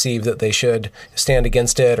perceive that they should stand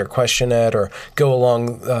against it or question it or go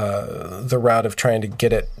along the route of trying to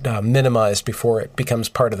get it minimized before it becomes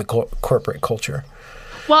part of the corporate culture?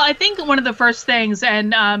 Well, I think one of the first things,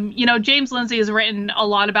 and James Lindsay has written a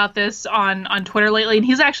lot about this on Twitter lately, and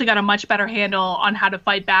he's actually got a much better handle on how to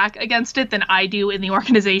fight back against it than I do in the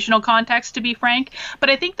organizational context, to be frank. But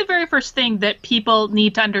I think the very first thing that people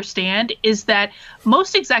need to understand is that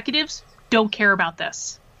most executives don't care about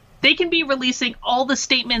this. They can be releasing all the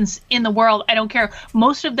statements in the world. I don't care.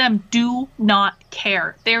 Most of them do not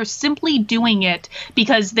care. They are simply doing it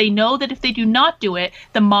because they know that if they do not do it,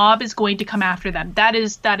 the mob is going to come after them. That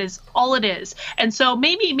is all it is. And so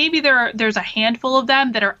maybe there's a handful of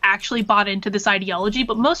them that are actually bought into this ideology,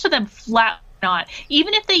 but most of them flat not.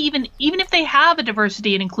 Even if they have a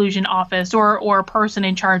diversity and inclusion office or a person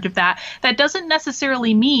in charge of that doesn't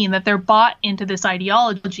necessarily mean that they're bought into this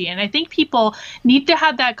ideology. And I think people need to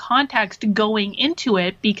have that context going into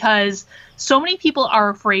it, because so many people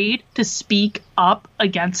are afraid to speak up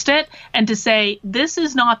against it and to say, this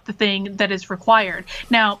is not the thing that is required.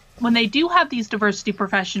 Now, when they do have these diversity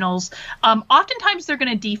professionals, oftentimes they're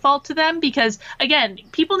going to default to them because, again,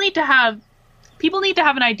 people need to have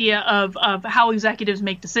an idea of how executives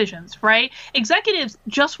make decisions, right? Executives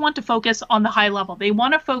just want to focus on the high level. They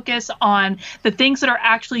want to focus on the things that are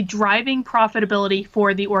actually driving profitability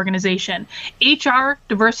for the organization. HR,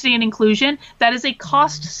 diversity and inclusion, that is a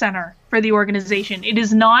cost center for the organization. It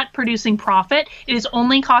is not producing profit. It is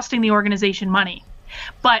only costing the organization money.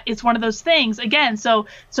 But it's one of those things, again, so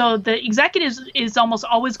the executive is almost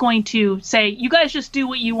always going to say, you guys just do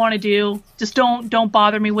what you want to do. Just don't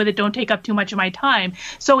bother me with it. Don't take up too much of my time.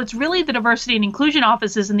 So it's really the diversity and inclusion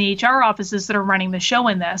offices and the HR offices that are running the show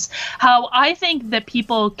in this. How I think that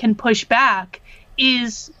people can push back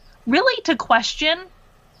is really to question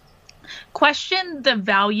the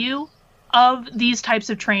value of these types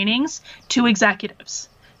of trainings to executives,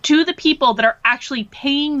 to the people that are actually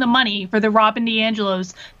paying the money for the Robin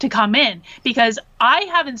DiAngelos to come in. Because I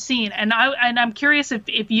haven't seen, and I'm curious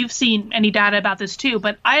if you've seen any data about this too,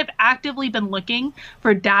 but I have actively been looking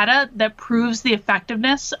for data that proves the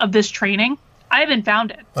effectiveness of this training. I haven't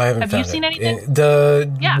found it. Have you seen anything?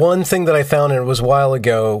 One thing that I found, and it was a while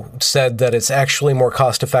ago, said that it's actually more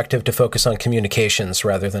cost effective to focus on communications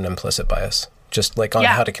rather than implicit bias, just like on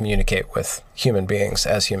how to communicate with human beings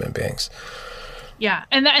as human beings. Yeah,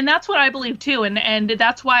 and that's what I believe too, and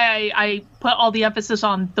that's why I put all the emphasis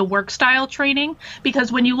on the work style training,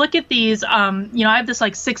 because when you look at these, I have this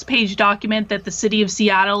like 6-page document that the city of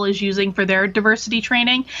Seattle is using for their diversity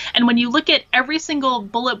training, and when you look at every single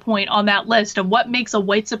bullet point on that list of what makes a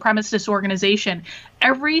white supremacist organization,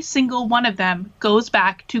 every single one of them goes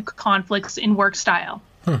back to conflicts in work style.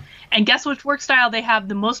 And guess which work style they have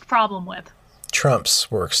the most problem with?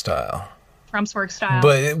 Trump's work style. Trump's work style.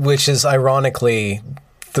 But which is ironically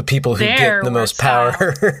the people who get the most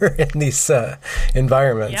power in these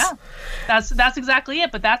environments. Yeah, that's exactly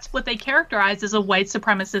it. But that's what they characterize as a white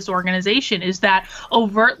supremacist organization, is that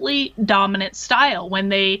overtly dominant style. When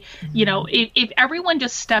they, if everyone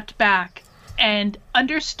just stepped back and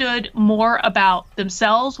understood more about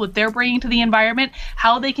themselves, what they're bringing to the environment,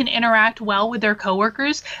 how they can interact well with their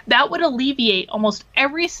coworkers, that would alleviate almost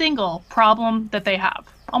every single problem that they have.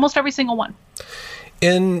 Almost every single one.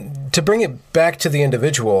 And to bring it back to the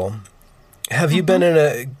individual, have you been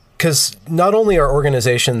in because not only are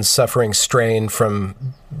organizations suffering strain from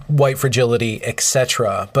white fragility,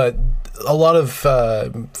 etc., but a lot of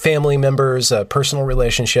family members, personal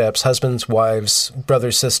relationships, husbands, wives,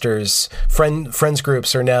 brothers, sisters, friends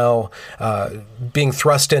groups are now being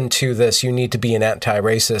thrust into this. You need to be an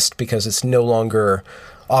anti-racist because it's no longer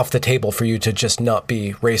off the table for you to just not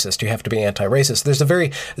be racist. You have to be anti-racist. There's a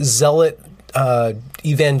very zealot,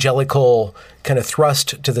 evangelical kind of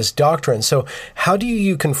thrust to this doctrine. So how do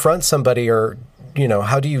you confront somebody, or,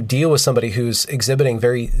 how do you deal with somebody who's exhibiting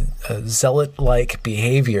very zealot-like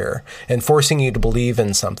behavior and forcing you to believe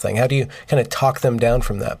in something? How do you kind of talk them down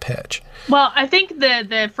from that pitch? Well, I think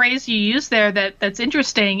the phrase you use there that's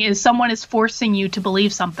interesting is someone is forcing you to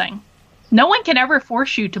believe something. No one can ever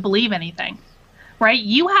force you to believe anything. Right?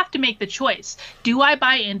 You have to make the choice. Do I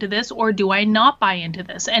buy into this or do I not buy into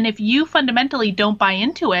this? And if you fundamentally don't buy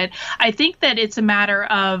into it, I think that it's a matter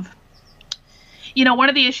of, one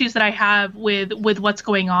of the issues that I have with what's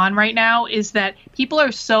going on right now is that people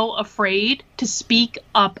are so afraid to speak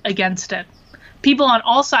up against it. People on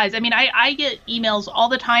all sides. I mean, I get emails all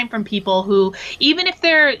the time from people who, even if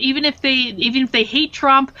they hate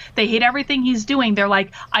Trump, they hate everything he's doing, they're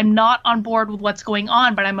like, I'm not on board with what's going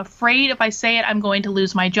on, but I'm afraid if I say it, I'm going to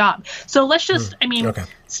lose my job. So let's just,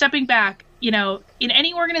 stepping back, in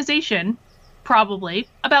any organization, probably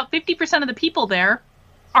about 50% of the people there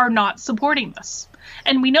are not supporting this.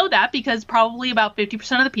 And we know that because probably about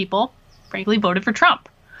 50% of the people, frankly, voted for Trump.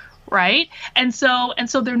 right? And so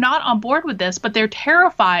they're not on board with this, but they're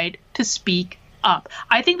terrified to speak up.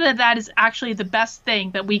 I think that is actually the best thing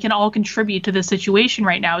that we can all contribute to the situation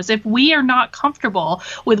right now, is if we are not comfortable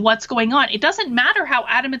with what's going on, it doesn't matter how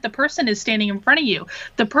adamant the person is standing in front of you.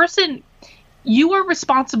 The person, you are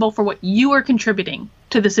responsible for what you are contributing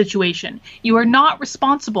to the situation. You are not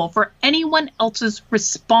responsible for anyone else's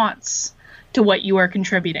response to what you are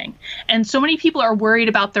contributing. And so many people are worried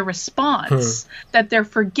about the response that they're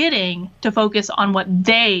forgetting to focus on what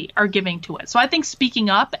they are giving to it. So I think speaking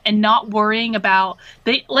up and not worrying about,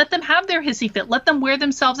 let them have their hissy fit, let them wear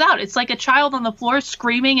themselves out. It's like a child on the floor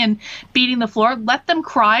screaming and beating the floor. Let them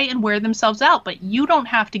cry and wear themselves out, but you don't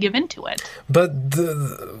have to give into it. But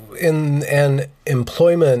in an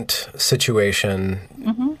employment situation,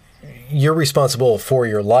 you're responsible for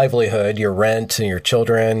your livelihood, your rent, and your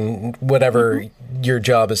children, whatever your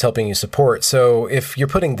job is helping you support. So if you're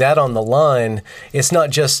putting that on the line, it's not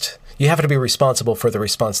just, you have to be responsible for the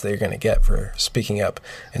response that you're going to get for speaking up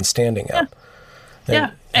and standing up.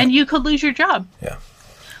 And you could lose your job. Yeah.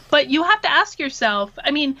 But you have to ask yourself,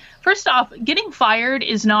 I mean, first off, getting fired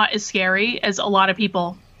is not as scary as a lot of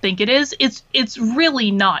people think it is. It's really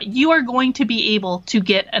not. You are going to be able to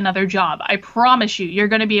get another job. I promise you, you're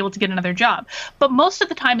going to be able to get another job. But most of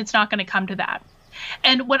the time, it's not going to come to that.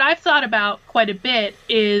 And what I've thought about quite a bit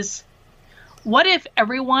is, what if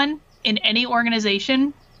everyone in any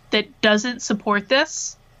organization that doesn't support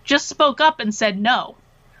this just spoke up and said no?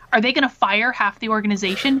 Are they going to fire half the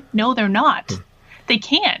organization? No, they're not. They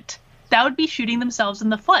can't. That would be shooting themselves in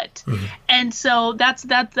the foot. And so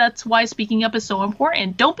that's why speaking up is so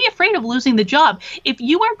important. Don't be afraid of losing the job. If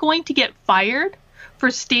you are going to get fired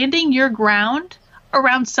for standing your ground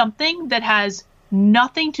around something that has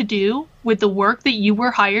nothing to do with the work that you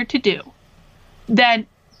were hired to do, then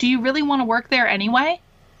do you really want to work there anyway?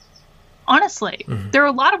 Honestly, there are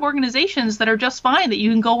a lot of organizations that are just fine that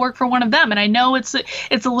you can go work for one of them. And I know it's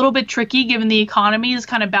a little bit tricky given the economy is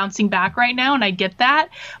kind of bouncing back right now, and I get that.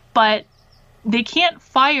 But they can't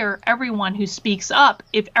fire everyone who speaks up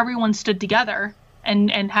if everyone stood together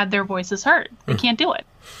and had their voices heard. They can't do it.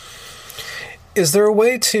 Is there a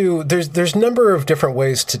way to, there's a number of different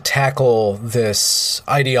ways to tackle this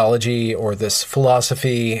ideology or this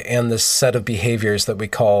philosophy and this set of behaviors that we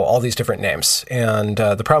call all these different names. And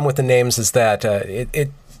the problem with the names is that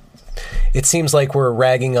it seems like we're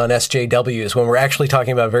ragging on SJWs when we're actually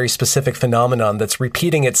talking about a very specific phenomenon that's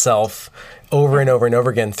repeating itself over and over and over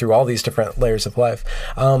again through all these different layers of life.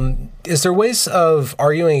 Is there ways of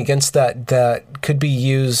arguing against that could be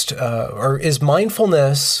used, or is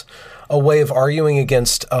mindfulness a way of arguing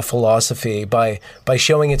against a philosophy by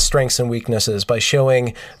showing its strengths and weaknesses, by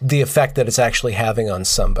showing the effect that it's actually having on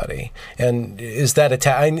somebody? And is that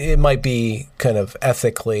it might be kind of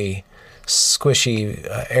ethically squishy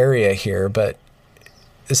area here, but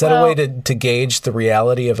is that a way to gauge the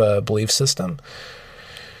reality of a belief system?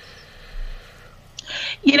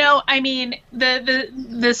 You know, I mean,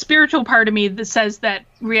 the spiritual part of me that says that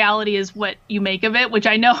reality is what you make of it, which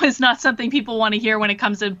I know is not something people want to hear when it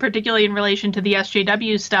comes to, particularly in relation to the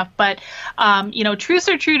SJW stuff. But, truths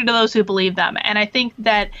are true to those who believe them. And I think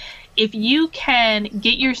that if you can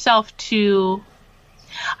get yourself to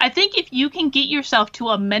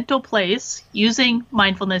a mental place using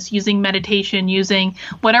mindfulness, using meditation, using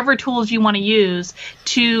whatever tools you want to use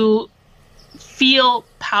to feel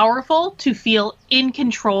powerful, to feel in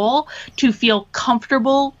control, to feel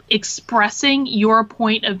comfortable expressing your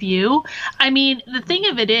point of view. I mean, the thing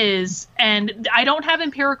of it is, and I don't have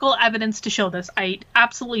empirical evidence to show this, I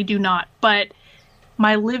absolutely do not, but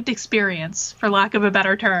my lived experience, for lack of a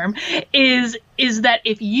better term, is that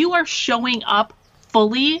if you are showing up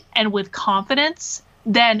fully and with confidence,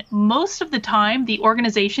 then most of the time the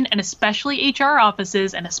organization, and especially HR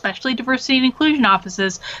offices and especially diversity and inclusion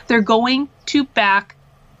offices, they're going to back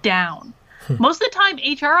down. Most of the time,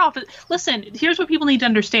 listen, here's what people need to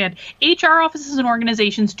understand. HR offices and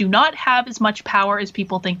organizations do not have as much power as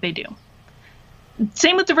people think they do.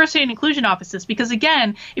 Same with diversity and inclusion offices, because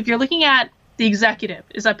again, if you're looking at the executive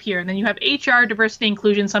is up here, and then you have HR, diversity,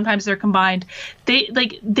 inclusion. Sometimes they're combined. They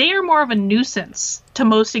are more of a nuisance to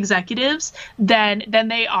most executives than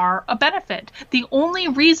they are a benefit. The only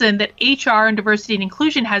reason that HR and diversity and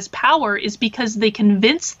inclusion has power is because they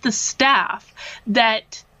convince the staff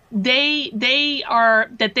that they are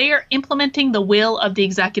implementing the will of the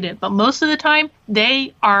executive, but most of the time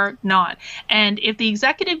they are not. And if the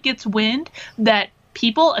executive gets wind that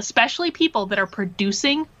people, especially people that are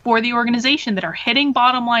producing for the organization, that are hitting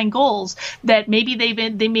bottom line goals, that maybe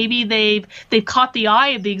they've caught the eye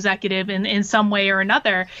of the executive in some way or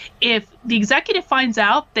another. If the executive finds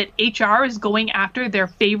out that HR is going after their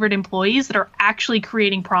favorite employees that are actually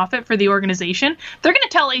creating profit for the organization, they're going to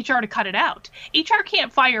tell HR to cut it out. HR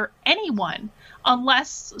can't fire anyone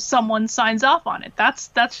unless someone signs off on it. That's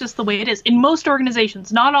just the way it is in most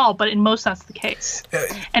organizations. Not all, but in most that's the case.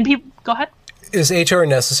 And people, go ahead. Is HR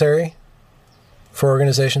necessary for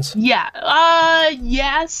organizations? Yeah.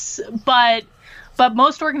 Yes, but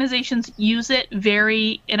most organizations use it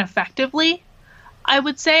very ineffectively. I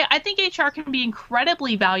would say I think HR can be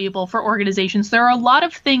incredibly valuable for organizations. There are a lot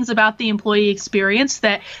of things about the employee experience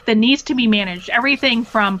that needs to be managed. Everything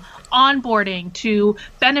from onboarding to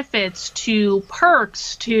benefits to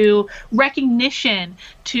perks to recognition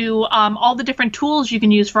to all the different tools you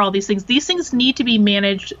can use for all these things. These things need to be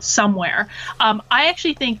managed somewhere. I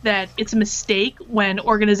actually think that it's a mistake when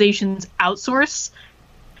organizations outsource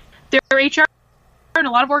their HR. And a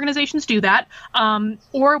lot of organizations do that,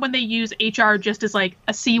 or when they use HR just as like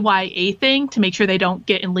a CYA thing to make sure they don't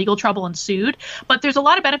get in legal trouble and sued. But there's a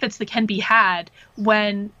lot of benefits that can be had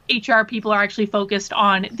when HR people are actually focused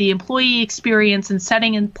on the employee experience and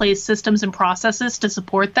setting in place systems and processes to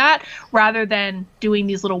support that, rather than doing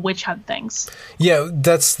these little witch hunt things. Yeah,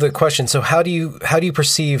 that's the question. So how do you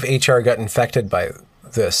perceive HR got infected by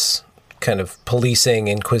this kind of policing,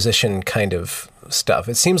 inquisition kind of stuff?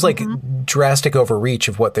 It seems like drastic overreach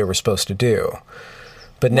of what they were supposed to do,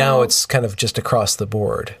 but now it's kind of just across the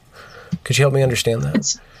board. Could you help me understand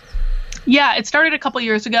that? It started a couple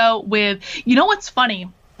years ago with, what's funny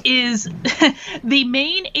is the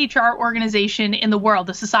main HR organization in the world,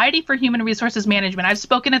 the Society for Human Resources Management. I've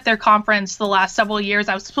spoken at their conference the last several years.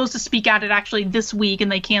 I was supposed to speak at it actually this week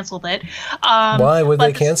and they canceled it. Why would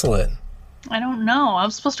they cancel it? I don't know. I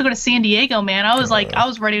was supposed to go to San Diego, man. I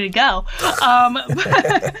was ready to go.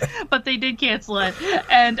 But they did cancel it.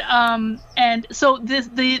 And so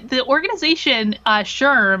the organization,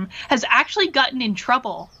 SHRM, has actually gotten in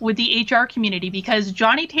trouble with the HR community because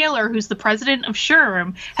Johnny Taylor, who's the president of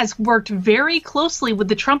SHRM, has worked very closely with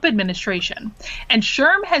the Trump administration. And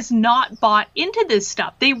SHRM has not bought into this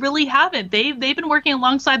stuff. They really haven't. They've been working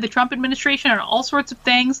alongside the Trump administration on all sorts of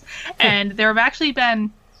things. And there have actually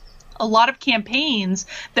been a lot of campaigns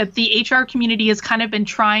that the HR community has kind of been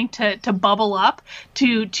trying to bubble up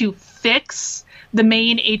to fix the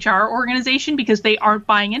main HR organization because they aren't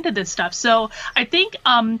buying into this stuff. So I think,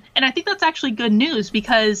 and I think that's actually good news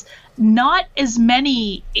because not as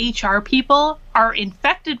many HR people are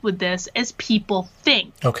infected with this as people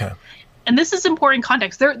think. Okay. And this is important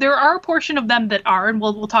context. There are a portion of them that are, and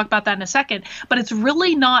we'll talk about that in a second, but it's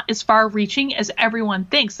really not as far reaching as everyone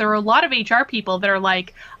thinks. There are a lot of HR people that are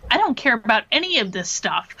like, I don't care about any of this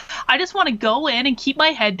stuff. I just want to go in and keep my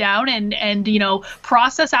head down and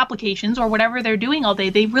process applications or whatever they're doing all day.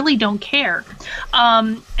 They really don't care.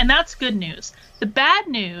 And that's good news. The bad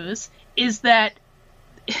news is that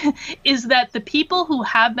the people who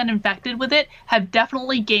have been infected with it have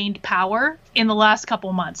definitely gained power in the last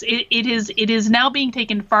couple months. It is now being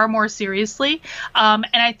taken far more seriously. And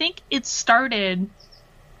I think it started,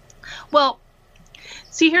 well,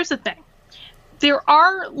 see, here's the thing. There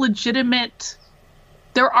are legitimate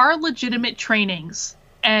trainings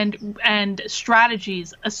and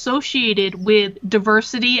strategies associated with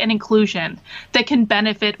diversity and inclusion that can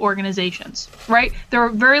benefit organizations, right? There are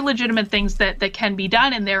very legitimate things that can be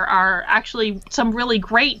done, and there are actually some really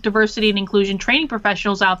great diversity and inclusion training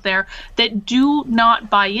professionals out there that do not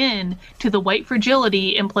buy in to the white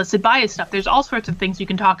fragility, implicit bias stuff. There's all sorts of things you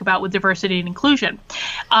can talk about with diversity and inclusion.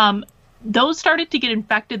 Those started to get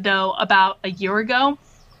infected, though, about a year ago.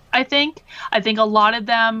 I think a lot of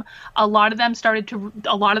them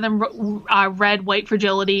read white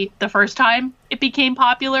fragility the first time it became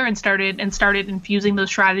popular and started infusing those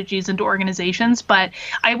strategies into organizations. But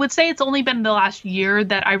I would say it's only been the last year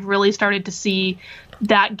that I've really started to see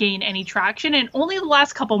that gain any traction, and only the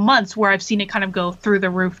last couple months where I've seen it kind of go through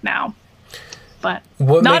the roof now. But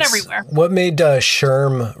not everywhere. What made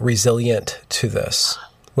SHRM resilient to this?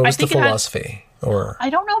 What was the philosophy? Or I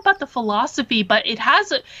don't know about the philosophy, but it has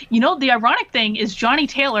the ironic thing is Johnny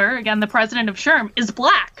Taylor, again, the president of SHRM, is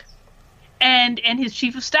black. And his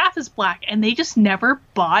chief of staff is black, and they just never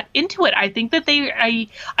bought into it. I think that I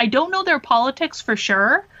don't know their politics for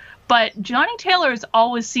sure, but Johnny Taylor's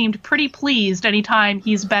always seemed pretty pleased anytime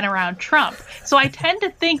he's been around Trump. So I tend to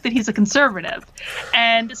think that he's a conservative.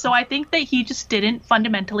 And so I think that he just didn't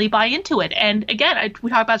fundamentally buy into it. And again, we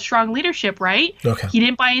talk about strong leadership, right? Okay. He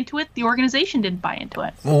didn't buy into it. The organization didn't buy into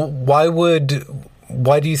it. Well, why would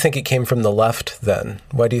why do you think it came from the left then?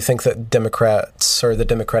 Why do you think that Democrats or the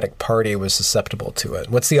Democratic Party was susceptible to it?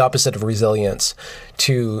 What's the opposite of resilience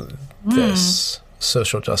to this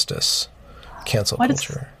social justice cancel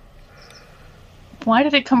culture? Why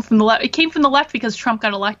did it come from the left? It came from the left because Trump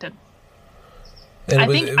got elected.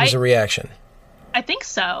 And it was a reaction. I think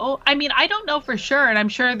so. I mean, I don't know for sure, and I'm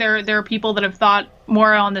sure there are people that have thought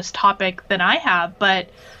more on this topic than I have, but,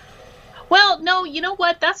 well, no, you know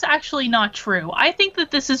what? That's actually not true. I think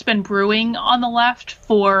that this has been brewing on the left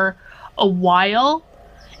for a while.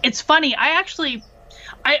 It's funny. I'd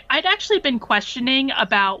actually been questioning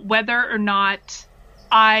about whether or not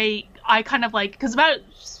I kind of like, because about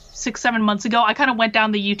 6-7 months ago, I kind of went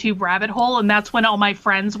down the YouTube rabbit hole, and that's when all my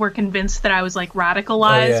friends were convinced that I was like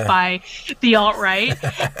radicalized by the alt-right.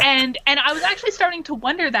 and I was actually starting to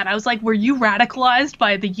wonder that. I was like, were you radicalized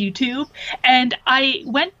by the YouTube? And I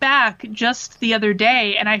went back just the other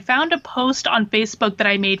day and I found a post on Facebook that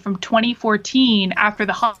I made from 2014 after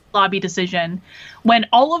the Hobby Lobby decision, when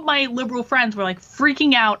all of my liberal friends were like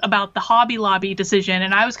freaking out about the Hobby Lobby decision.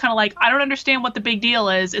 And I was kind of like, I don't understand what the big deal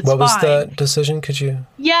is. It's fine. What was that decision? Could you?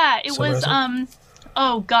 Yeah, it was,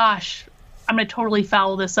 oh gosh, I'm going to totally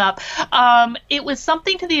foul this up. It was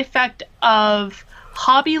something to the effect of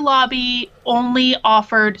Hobby Lobby only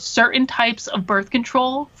offered certain types of birth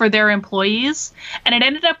control for their employees. And it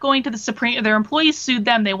ended up going to the Supreme, their employees sued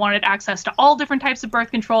them. They wanted access to all different types of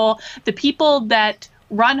birth control. The people that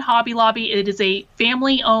run Hobby Lobby, it is a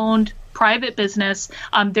family-owned private business.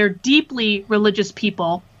 They're deeply religious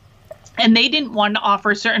people, and they didn't want to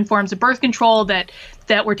offer certain forms of birth control that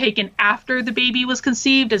were taken after the baby was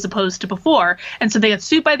conceived as opposed to before. And so they got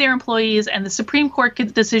sued by their employees, and the Supreme Court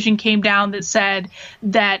decision came down that said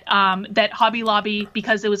that that Hobby Lobby,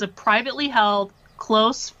 because it was a privately held,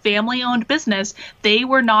 close family-owned business, they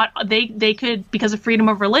could, because of freedom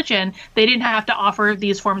of religion, they didn't have to offer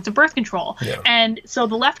these forms of birth control. Yeah. And so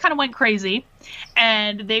the left kind of went crazy,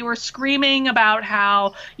 and they were screaming about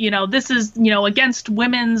how, this is, against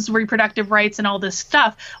women's reproductive rights and all this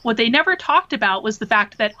stuff. What they never talked about was the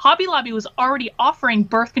fact that Hobby Lobby was already offering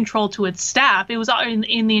birth control to its staff. It was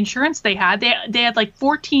in the insurance they had. They had like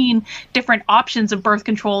 14 different options of birth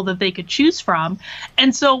control that they could choose from.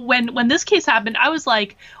 And so when this case happened, I was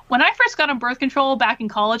like, when I first got on birth control back in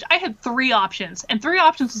college, I had 3 options, and 3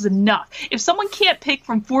 options was enough. If someone can't pick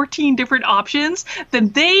from 14 different options, then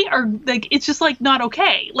they are like, it's just like not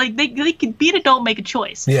okay. Like they could be an adult, make a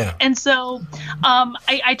choice. Yeah. And so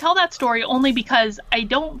I tell that story only because I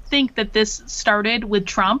don't think that this started with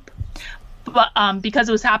Trump, but because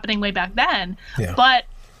it was happening way back then. Yeah. But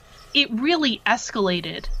it really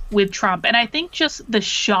escalated with Trump. And I think just the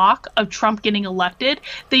shock of Trump getting elected,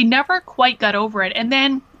 they never quite got over it. And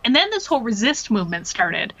then this whole resist movement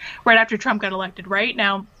started right after Trump got elected. Right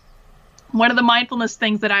now, one of the mindfulness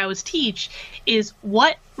things that I always teach is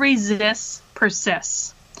what resists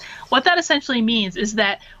persists. What that essentially means is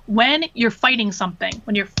that when you're fighting something,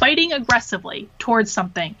 when you're fighting aggressively towards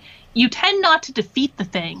something, you tend not to defeat the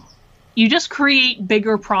thing. You just create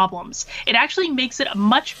bigger problems. It actually makes it a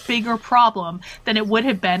much bigger problem than it would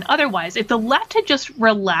have been otherwise. If the left had just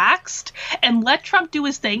relaxed and let Trump do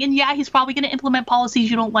his thing, and yeah, he's probably going to implement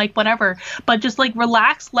policies you don't like, whatever, but just like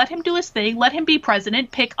relax, let him do his thing, let him be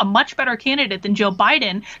president, pick a much better candidate than Joe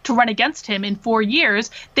Biden to run against him in 4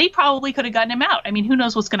 years, they probably could have gotten him out. I mean, who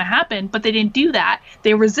knows what's going to happen, but they didn't do that.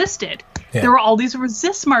 They resisted. Yeah. There were all these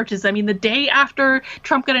resist marches. I mean, the day after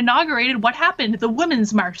Trump got inaugurated, what happened? The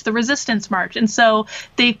Women's March, the Resistance March. And so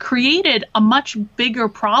they created a much bigger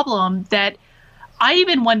problem that I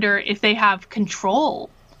even wonder if they have control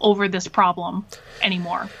over this problem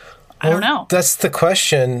anymore. I don't know. That's the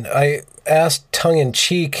question. I asked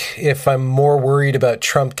tongue-in-cheek if I'm more worried about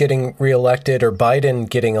Trump getting reelected or Biden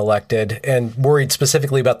getting elected, and worried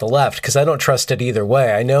specifically about the left, because I don't trust it either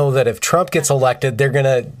way. I know that if Trump gets elected,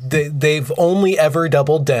 they've only ever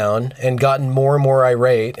doubled down and gotten more and more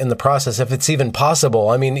irate in the process, if it's even possible.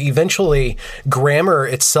 I mean, eventually grammar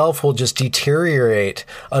itself will just deteriorate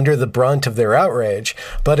under the brunt of their outrage.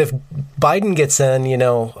 But if Biden gets in,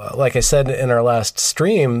 like I said in our last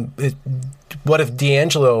stream, what if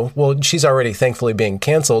D'Angelo, well, she's already thankfully being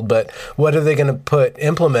canceled, but what are they going to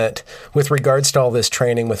implement with regards to all this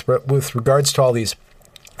training, with regards to all these,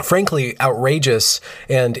 frankly, outrageous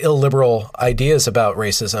and illiberal ideas about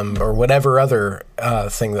racism or whatever other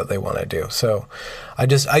thing that they want to do? So I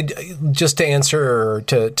just to answer, or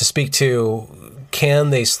to speak to, can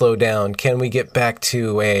they slow down? Can we get back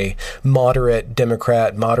to a moderate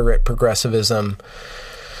Democrat, moderate progressivism?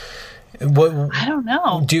 I don't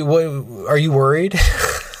know. Are you worried?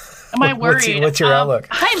 Am I worried? What's your outlook?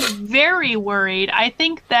 I'm very worried. I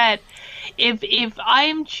think that if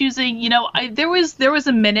I'm choosing, there was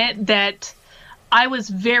a minute that I was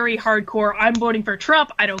very hardcore. I'm voting for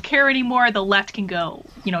Trump. I don't care anymore. The left can go,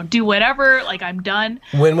 do whatever. Like, I'm done.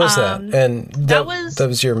 When was that? And that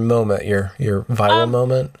was your moment, your viral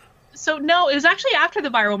moment? So no, it was actually after the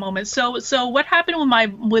viral moment. So what happened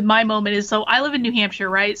with my moment is, so I live in New Hampshire,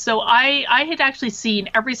 right? So I had actually seen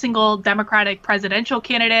every single Democratic presidential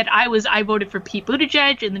candidate. I voted for Pete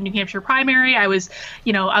Buttigieg in the New Hampshire primary. I was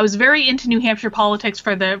very into New Hampshire politics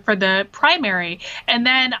for the primary. And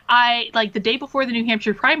then the day before the New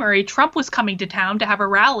Hampshire primary, Trump was coming to town to have a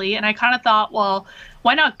rally, and I kind of thought, well,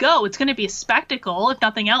 why not go? It's going to be a spectacle. If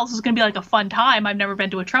nothing else, it's going to be like a fun time. I've never been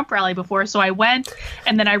to a Trump rally before. So I went,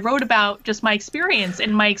 and then I wrote about just my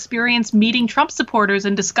experience meeting Trump supporters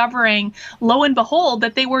and discovering, lo and behold,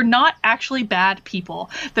 that they were not actually bad people,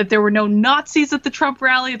 that there were no Nazis at the Trump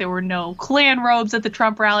rally. There were no Klan robes at the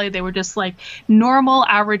Trump rally. They were just like normal,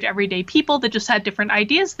 average, everyday people that just had different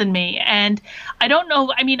ideas than me. And I don't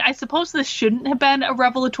know. I mean, I suppose this shouldn't have been a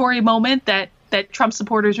revelatory moment that Trump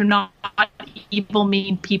supporters are not evil,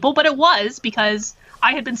 mean people, but it was, because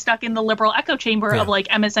I had been stuck in the liberal echo chamber of like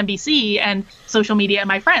MSNBC and social media and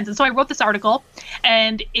my friends. And so I wrote this article,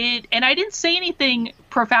 and I didn't say anything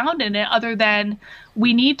profound in it other than,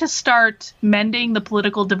 we need to start mending the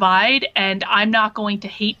political divide, and I'm not going to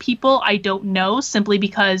hate people I don't know simply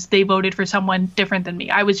because they voted for someone different than me.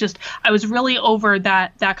 I was really over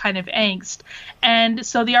that kind of angst. And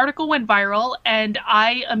so the article went viral, and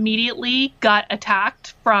I immediately got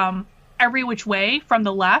attacked from every which way from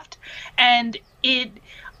the left. And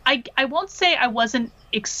I won't say I wasn't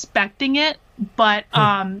expecting it, but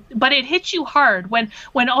it hits you hard when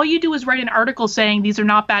all you do is write an article saying these are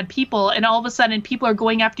not bad people, and all of a sudden people are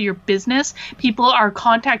going after your business, people are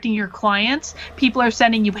contacting your clients, people are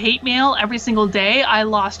sending you hate mail every single day. I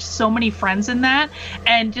lost so many friends in that,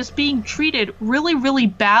 and just being treated really, really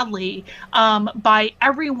badly by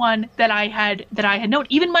everyone that I had known,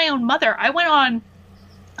 even my own mother.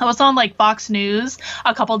 I was on like Fox News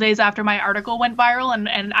a couple days after my article went viral,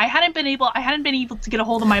 and I hadn't been able to get a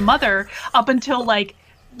hold of my mother up until like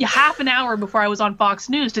half an hour before I was on Fox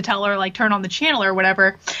News to tell her, like, turn on the channel or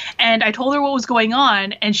whatever. And I told her what was going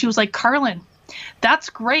on, and she was like, "Carlin, that's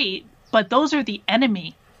great, but those are the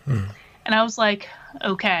enemy." And I was like,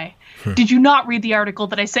 okay. Did you not read the article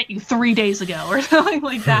that I sent you 3 days ago or something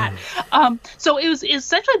like that? So it was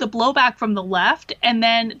essentially the blowback from the left. And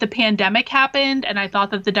then the pandemic happened, and I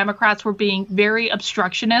thought that the Democrats were being very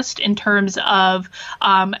obstructionist in terms of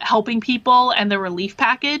helping people and the relief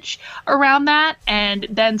package around that. And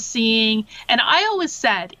then and I always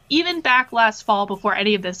said, even back last fall before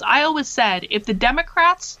any of this, I always said, if the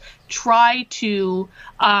Democrats try to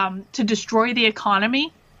destroy the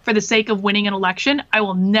economy for the sake of winning an election, I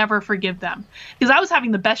will never forgive them. Because I was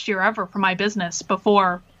having the best year ever for my business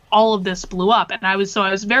before all of this blew up. And I was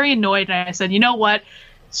very annoyed, and I said, you know what?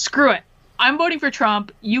 Screw it. I'm voting for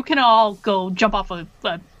Trump. You can all go jump off a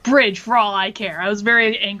bridge for all I care. I was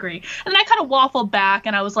very angry. And I kind of waffled back,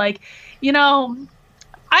 and I was like, I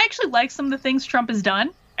actually like some of the things Trump has done.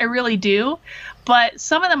 I really do. But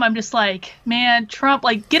some of them I'm just like, man, Trump,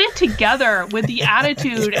 like, get it together with the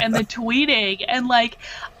attitude and the tweeting. And like,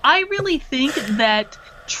 I really think that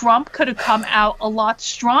Trump could have come out a lot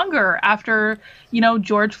stronger after,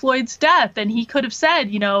 George Floyd's death. And he could have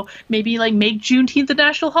said, maybe like make Juneteenth a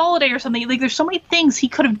national holiday or something. Like, there's so many things he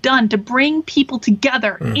could have done to bring people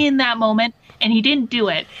together in that moment. And he didn't do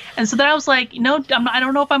it. And so then I was like, I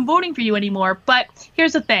don't know if I'm voting for you anymore. But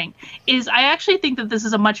here's the thing, is I actually think that this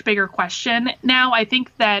is a much bigger question now. I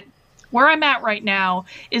think that where I'm at right now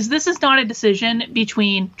is this is not a decision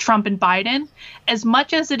between Trump and Biden as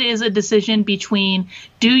much as it is a decision between,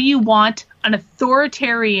 do you want an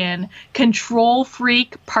authoritarian control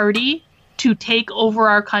freak party to take over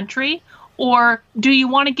our country? Or do you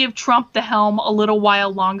want to give Trump the helm a little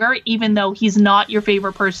while longer, even though he's not your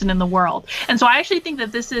favorite person in the world? And so I actually think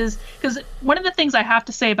that this is, because one of the things I have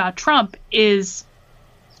to say about Trump is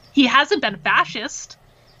he hasn't been a fascist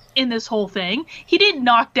in this whole thing. He didn't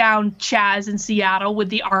knock down Chaz in Seattle with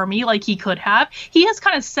the army like he could have. He has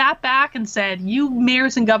kind of sat back and said, you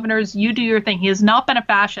mayors and governors, you do your thing. He has not been a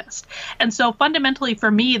fascist. And so fundamentally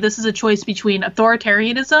for me, this is a choice between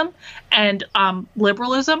authoritarianism and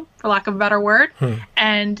liberalism, for lack of a better word.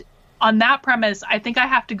 And on that premise, I think I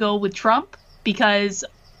have to go with Trump, because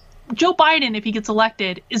Joe Biden, if he gets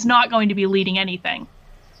elected, is not going to be leading anything.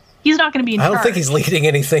 He's not going to be in charge. I don't think he's leading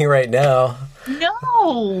anything right now.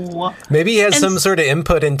 No. Maybe he has some sort of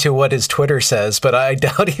input into what his Twitter says, but I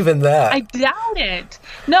doubt even that. I doubt it.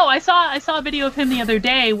 No, I saw a video of him the other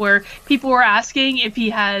day where people were asking if he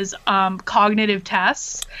has cognitive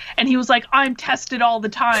tests, and he was like, "I'm tested all the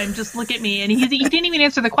time. Just look at me." And he didn't even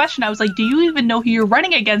answer the question. I was like, "Do you even know who you're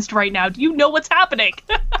running against right now? Do you know what's happening?"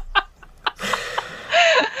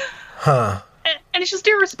 Huh. And it's just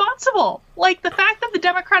irresponsible. Like, the fact that the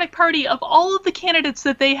Democratic Party, of all of the candidates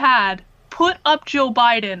that they had, put up Joe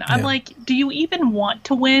Biden. I'm like, do you even want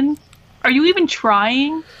to win? Are you even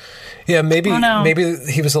trying? Yeah, maybe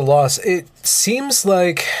he was a loss. It seems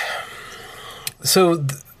like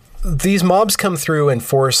these mobs come through and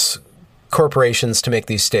force corporations to make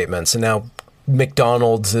these statements, and now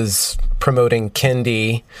McDonald's is promoting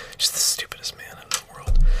Kendi, just the stupidest man in the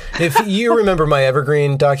world. If you remember my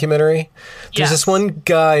Evergreen documentary, there's this one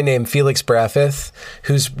guy named Felix Braffith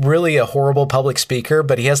who's really a horrible public speaker,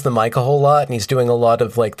 but he has the mic a whole lot, and he's doing a lot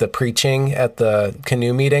of like the preaching at the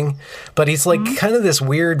canoe meeting. But he's like kind of this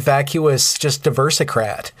weird, vacuous, just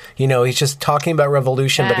diversicrat. You know, he's just talking about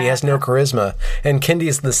revolution, but he has no charisma. And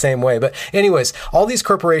Kendi's the same way. But anyways, all these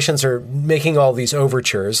corporations are making all these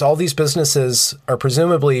overtures. All these businesses are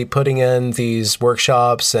presumably putting in these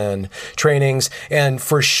workshops and trainings. And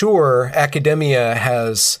for sure, academia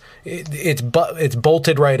has... It's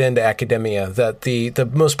bolted right into academia that the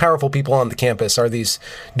most powerful people on the campus are these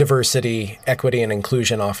diversity, equity, and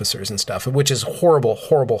inclusion officers and stuff, which is horrible,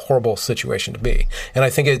 horrible, horrible situation to be. And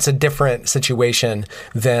I think it's a different situation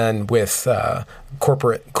than with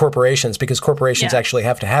corporations, because corporations actually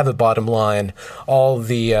have to have a bottom line. All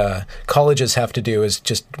the colleges have to do is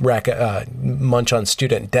just munch on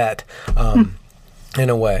student debt. In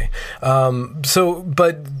a way.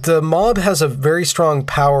 But the mob has a very strong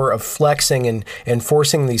power of flexing and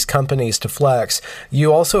forcing these companies to flex.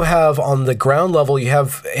 You also have, on the ground level, you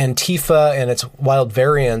have Antifa and its wild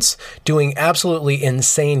variants doing absolutely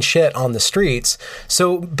insane shit on the streets.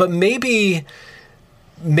 But maybe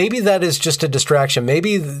that is just a distraction.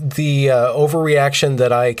 Maybe the overreaction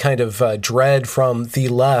that I kind of dread from the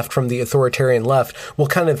left, from the authoritarian left, will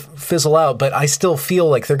kind of fizzle out. But I still feel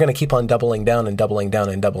like they're going to keep on doubling down and doubling down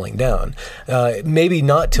and doubling down. Maybe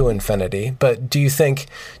not to infinity, but do you think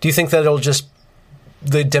that it'll just,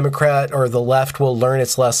 the Democrat or the left will learn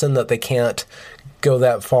its lesson that they can't go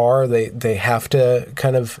that far? They have to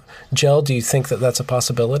kind of gel. Do you think that that's a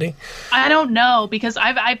possibility? I don't know, because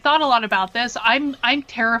I've thought a lot about this. I'm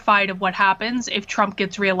terrified of what happens if Trump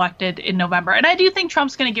gets reelected in November, and I do think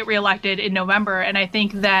Trump's going to get reelected in November. And I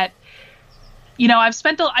think that, you know, I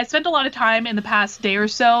spent a lot of time in the past day or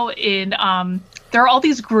so in there are all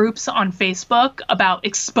these groups on Facebook about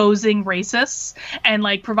exposing racists and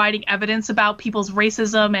like providing evidence about people's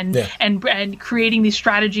racism and creating these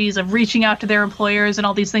strategies of reaching out to their employers and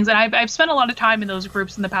all these things. And I've spent a lot of time in those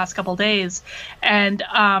groups in the past couple of days. And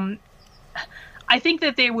I think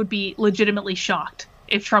that they would be legitimately shocked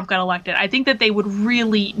if Trump got elected. I think that they would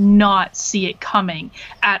really not see it coming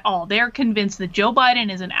at all. They're convinced that Joe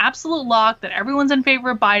Biden is an absolute lock, that everyone's in favor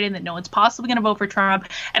of Biden, that no one's possibly going to vote for Trump.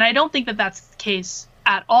 And I don't think that that's the case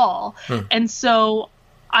at all. And so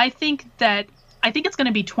I think it's going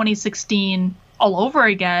to be 2016 all over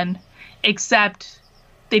again, except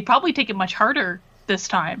they'd probably take it much harder this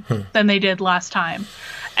time than they did last time.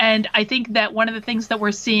 And I think that one of the things that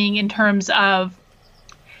we're seeing in terms of,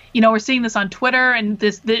 you know, we're seeing this on Twitter and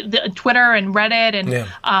the Twitter and Reddit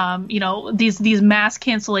and, you know, these mass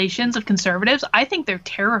cancellations of conservatives. I think they're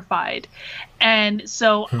terrified. And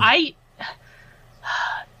so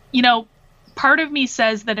you know, part of me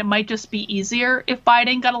says that it might just be easier if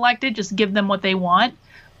Biden got elected, just give them what they want.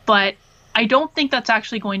 But I don't think that's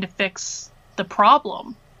actually going to fix the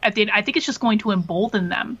problem. At the end, I think it's just going to embolden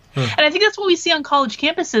them. And I think that's what we see on college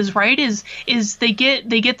campuses, right? Is they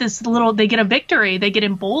get a victory, they get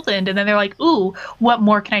emboldened, and then they're like, ooh, what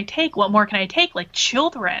more can I take? What more can I take? Like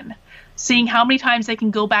children, seeing how many times they can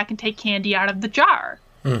go back and take candy out of the jar,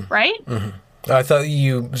 right? I thought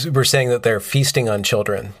you were saying that they're feasting on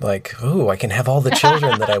children. Like, ooh, I can have all the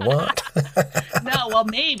children that I want. No, well,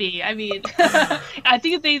 maybe. I mean, I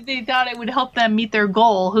think if they thought it would help them meet their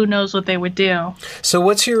goal, who knows what they would do. So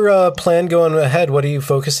what's your plan going ahead? What are you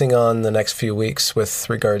focusing on the next few weeks with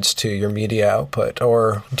regards to your media output?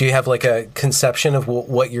 Or do you have like a conception of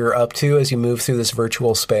what you're up to as you move through this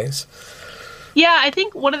virtual space? Yeah, I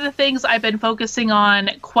think one of the things I've been focusing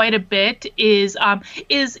on quite a bit is,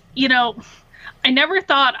 you know, I never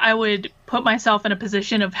thought I would put myself in a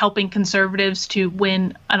position of helping conservatives to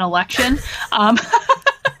win an election.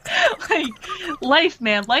 Life,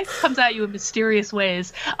 man, life comes at you in mysterious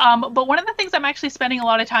ways. But one of the things I'm actually spending a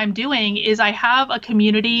lot of time doing is I have a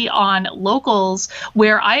community on Locals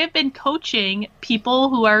where I have been coaching people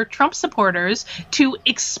who are Trump supporters to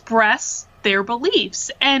express their beliefs.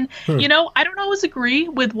 And I don't always agree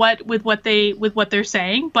with what they're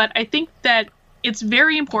saying, but I think that it's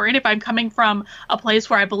very important, if I'm coming from a place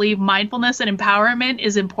where I believe mindfulness and empowerment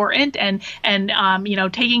is important, and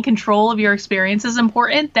taking control of your experience is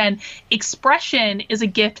important, then expression is a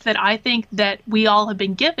gift that I think that we all have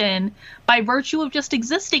been given by virtue of just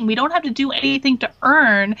existing. We don't have to do anything to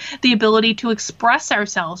earn the ability to express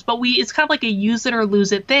ourselves, but it's kind of like a use it or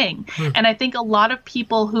lose it thing. And I think a lot of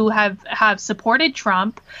people who have supported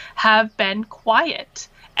Trump have been quiet.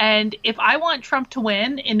 And if I want Trump to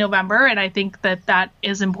win in November, and I think that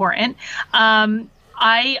is important,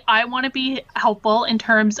 I want to be helpful in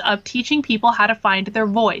terms of teaching people how to find their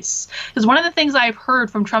voice. Because one of the things I've heard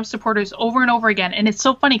from Trump supporters over and over again, and it's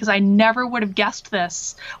so funny because I never would have guessed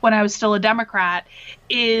this when I was still a Democrat,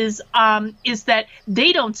 is that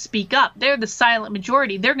they don't speak up. They're the silent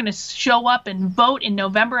majority. They're going to show up and vote in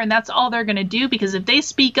November, and that's all they're going to do, because if they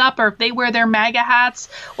speak up, or if they wear their MAGA hats,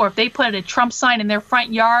 or if they put a Trump sign in their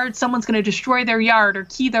front yard, someone's going to destroy their yard or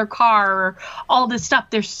key their car or all this stuff.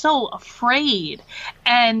 They're so afraid.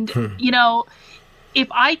 And, if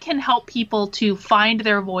I can help people to find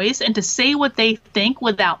their voice and to say what they think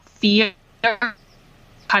without fear,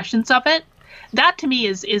 questions of it, that to me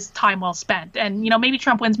is time well spent. And, maybe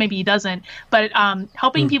Trump wins, maybe he doesn't. But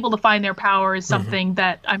helping people to find their power is something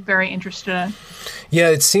that I'm very interested in. Yeah,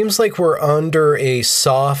 it seems like we're under a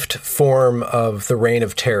soft form of the reign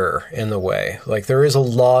of terror in the way. Like, there is a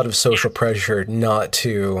lot of social pressure not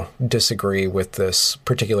to disagree with this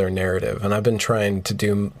particular narrative. And I've been trying to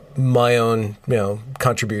do my own,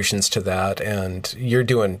 contributions to that. And you're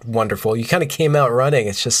doing wonderful. You kind of came out running.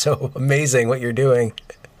 It's just so amazing what you're doing.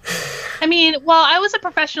 I mean, well, I was a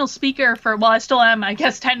professional speaker I still am, I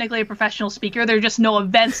guess, technically a professional speaker. There are just no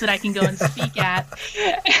events that I can go and speak at.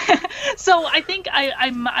 So I think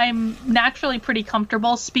I'm naturally pretty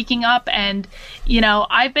comfortable speaking up. And,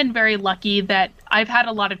 I've been very lucky that I've had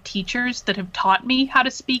a lot of teachers that have taught me how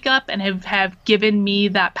to speak up and have given me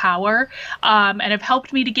that power, and have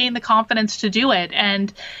helped me to gain the confidence to do it.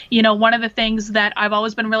 And, one of the things that I've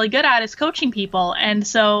always been really good at is coaching people. And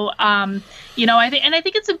so, I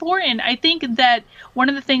think it's important. I think that one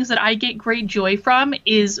of the things that I get great joy from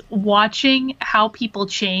is watching how people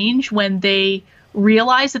change when they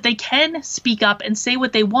realize that they can speak up and say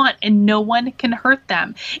what they want and no one can hurt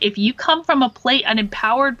them. If you come from an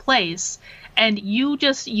empowered place and you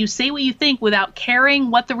say what you think without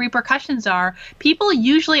caring what the repercussions are, people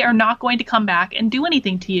usually are not going to come back and do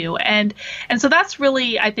anything to you. And so that's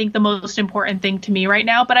really, I think, the most important thing to me right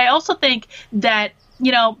now. But I also think that,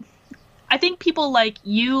 I think people like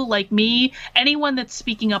you, like me, anyone that's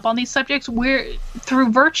speaking up on these subjects, through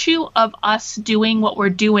virtue of us doing what we're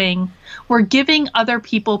doing, we're giving other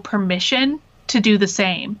people permission to do the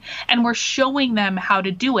same. And we're showing them how to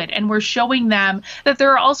do it. And we're showing them that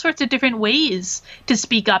there are all sorts of different ways to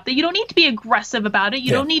speak up, that you don't need to be aggressive about it.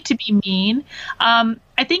 You don't need to be mean.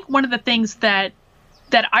 I think one of the things that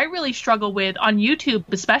I really struggle with on YouTube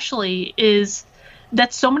especially is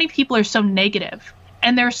that so many people are so negative.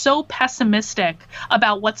 And they're so pessimistic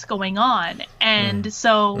about what's going on. And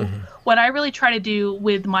so what I really try to do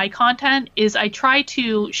with my content is I try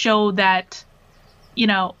to show that,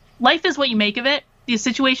 life is what you make of it. These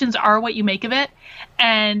situations are what you make of it.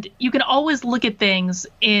 And you can always look at things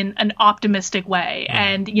in an optimistic way.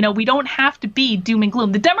 And, we don't have to be doom and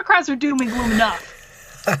gloom. The Democrats are doom and gloom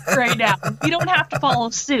enough right now. We don't have to follow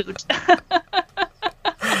suit.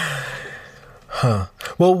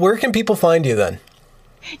 Well, where can people find you then?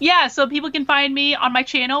 Yeah, so people can find me on my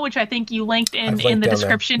channel, which I think you linked in the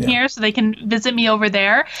description here, so they can visit me over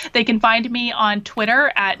there. They can find me on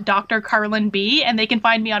Twitter at Dr. Carlin B, and they can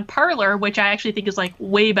find me on Parler, which I actually think is like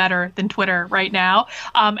way better than Twitter right now,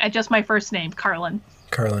 at just my first name, Carlin.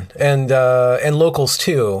 And Locals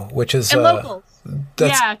too, which is Locals.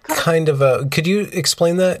 That's kind of a. Could you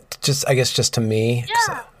explain that? Just to me.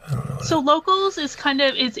 Yeah. So Locals is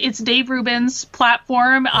it's Dave Rubin's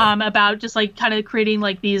platform about just like kind of creating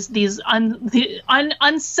like these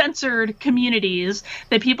uncensored communities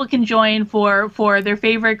that people can join for their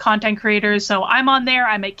favorite content creators. So I'm on there.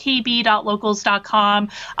 I'm at kb.locals.com.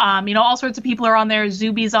 All sorts of people are on there.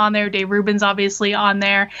 Zuby's on there. Dave Rubin's obviously on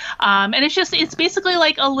there. And it's basically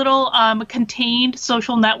like a little contained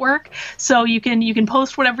social network. So you can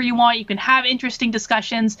post whatever you want. You can have interesting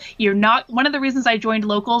discussions. One of the reasons I joined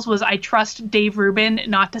Locals was I trust Dave Rubin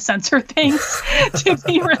not to censor things, to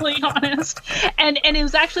be really honest. And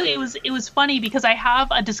it was funny because I have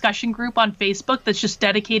a discussion group on Facebook that's just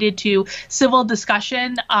dedicated to civil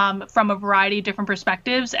discussion from a variety of different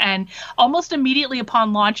perspectives. And almost immediately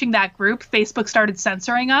upon launching that group, Facebook started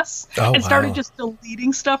censoring us started just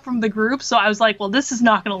deleting stuff from the group. So I was like, well, this is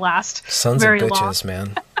not going to last very long. Sons of bitches,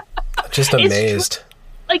 man. Just amazed.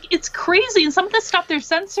 It's crazy. And some of the stuff they're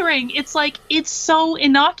censoring, it's like, it's so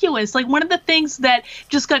innocuous. Like, one of the things that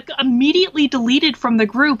just got immediately deleted from the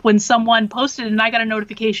group when someone posted, and I got a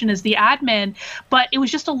notification as the admin, but it was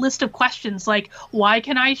just a list of questions like, why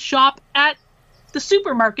can I shop at the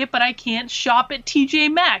supermarket, but I can't shop at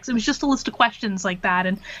TJ Maxx? It was just a list of questions like that,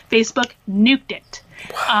 and Facebook nuked it.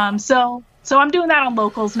 Wow. So I'm doing that on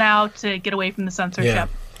Locals now to get away from the censorship. Yeah.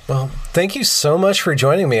 Well, thank you so much for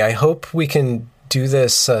joining me. I hope we can do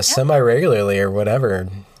this semi-regularly or whatever.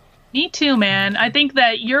 Me too, man. I think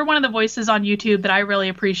that you're one of the voices on YouTube that I really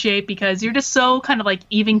appreciate because you're just so kind of like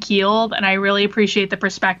even-keeled, and I really appreciate the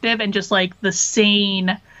perspective and just like the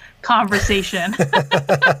sane conversation.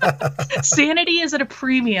 Sanity is at a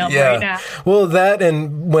premium right now. Well, that,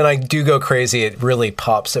 and when I do go crazy, it really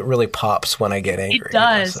pops. It really pops when I get angry. It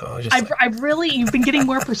does. You know? So you've been getting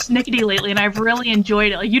more persnickety lately, and I've really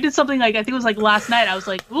enjoyed it. Like, you did something like, I think it was like last night. I was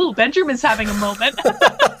like, ooh, Benjamin's having a moment.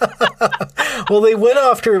 Well, they went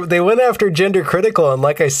after Gender Critical, and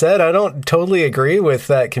like I said, I don't totally agree with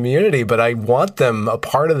that community, but I want them a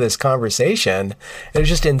part of this conversation. It's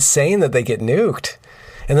just insane that they get nuked.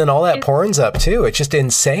 And then all that porn's up, too. It's just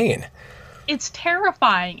insane. It's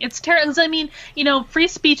terrifying. I mean, you know, free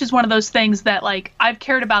speech is one of those things that, like, I've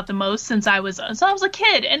cared about the most since I was a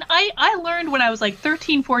kid. And I learned when I was, like,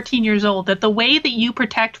 13, 14 years old that the way that you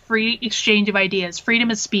protect free exchange of ideas, freedom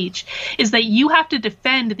of speech, is that you have to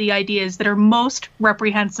defend the ideas that are most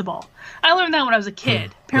reprehensible. I learned that when I was a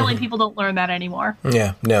kid. Apparently people don't learn that anymore.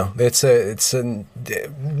 Yeah, no. We're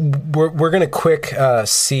going to quick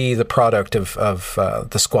see the product of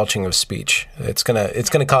the squelching of speech. It's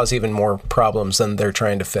gonna cause even more problems than they're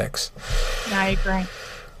trying to fix. I agree.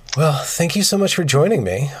 Well, thank you so much for joining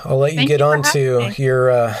me. I'll let you get on to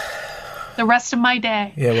your the rest of my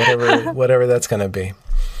day. Yeah, whatever that's going to be.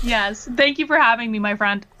 Yes. Thank you for having me, my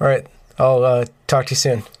friend. All right. I'll talk to you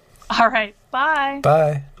soon. All right. Bye.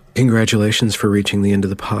 Bye. Congratulations for reaching the end of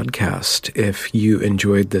the podcast. If you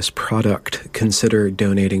enjoyed this product, consider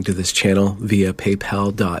donating to this channel via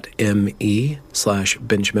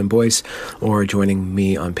paypal.me/Benjamin Boyce or joining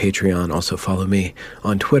me on Patreon. Also follow me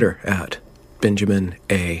on Twitter at Benjamin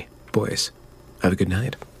A. Boyce. Have a good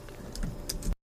night.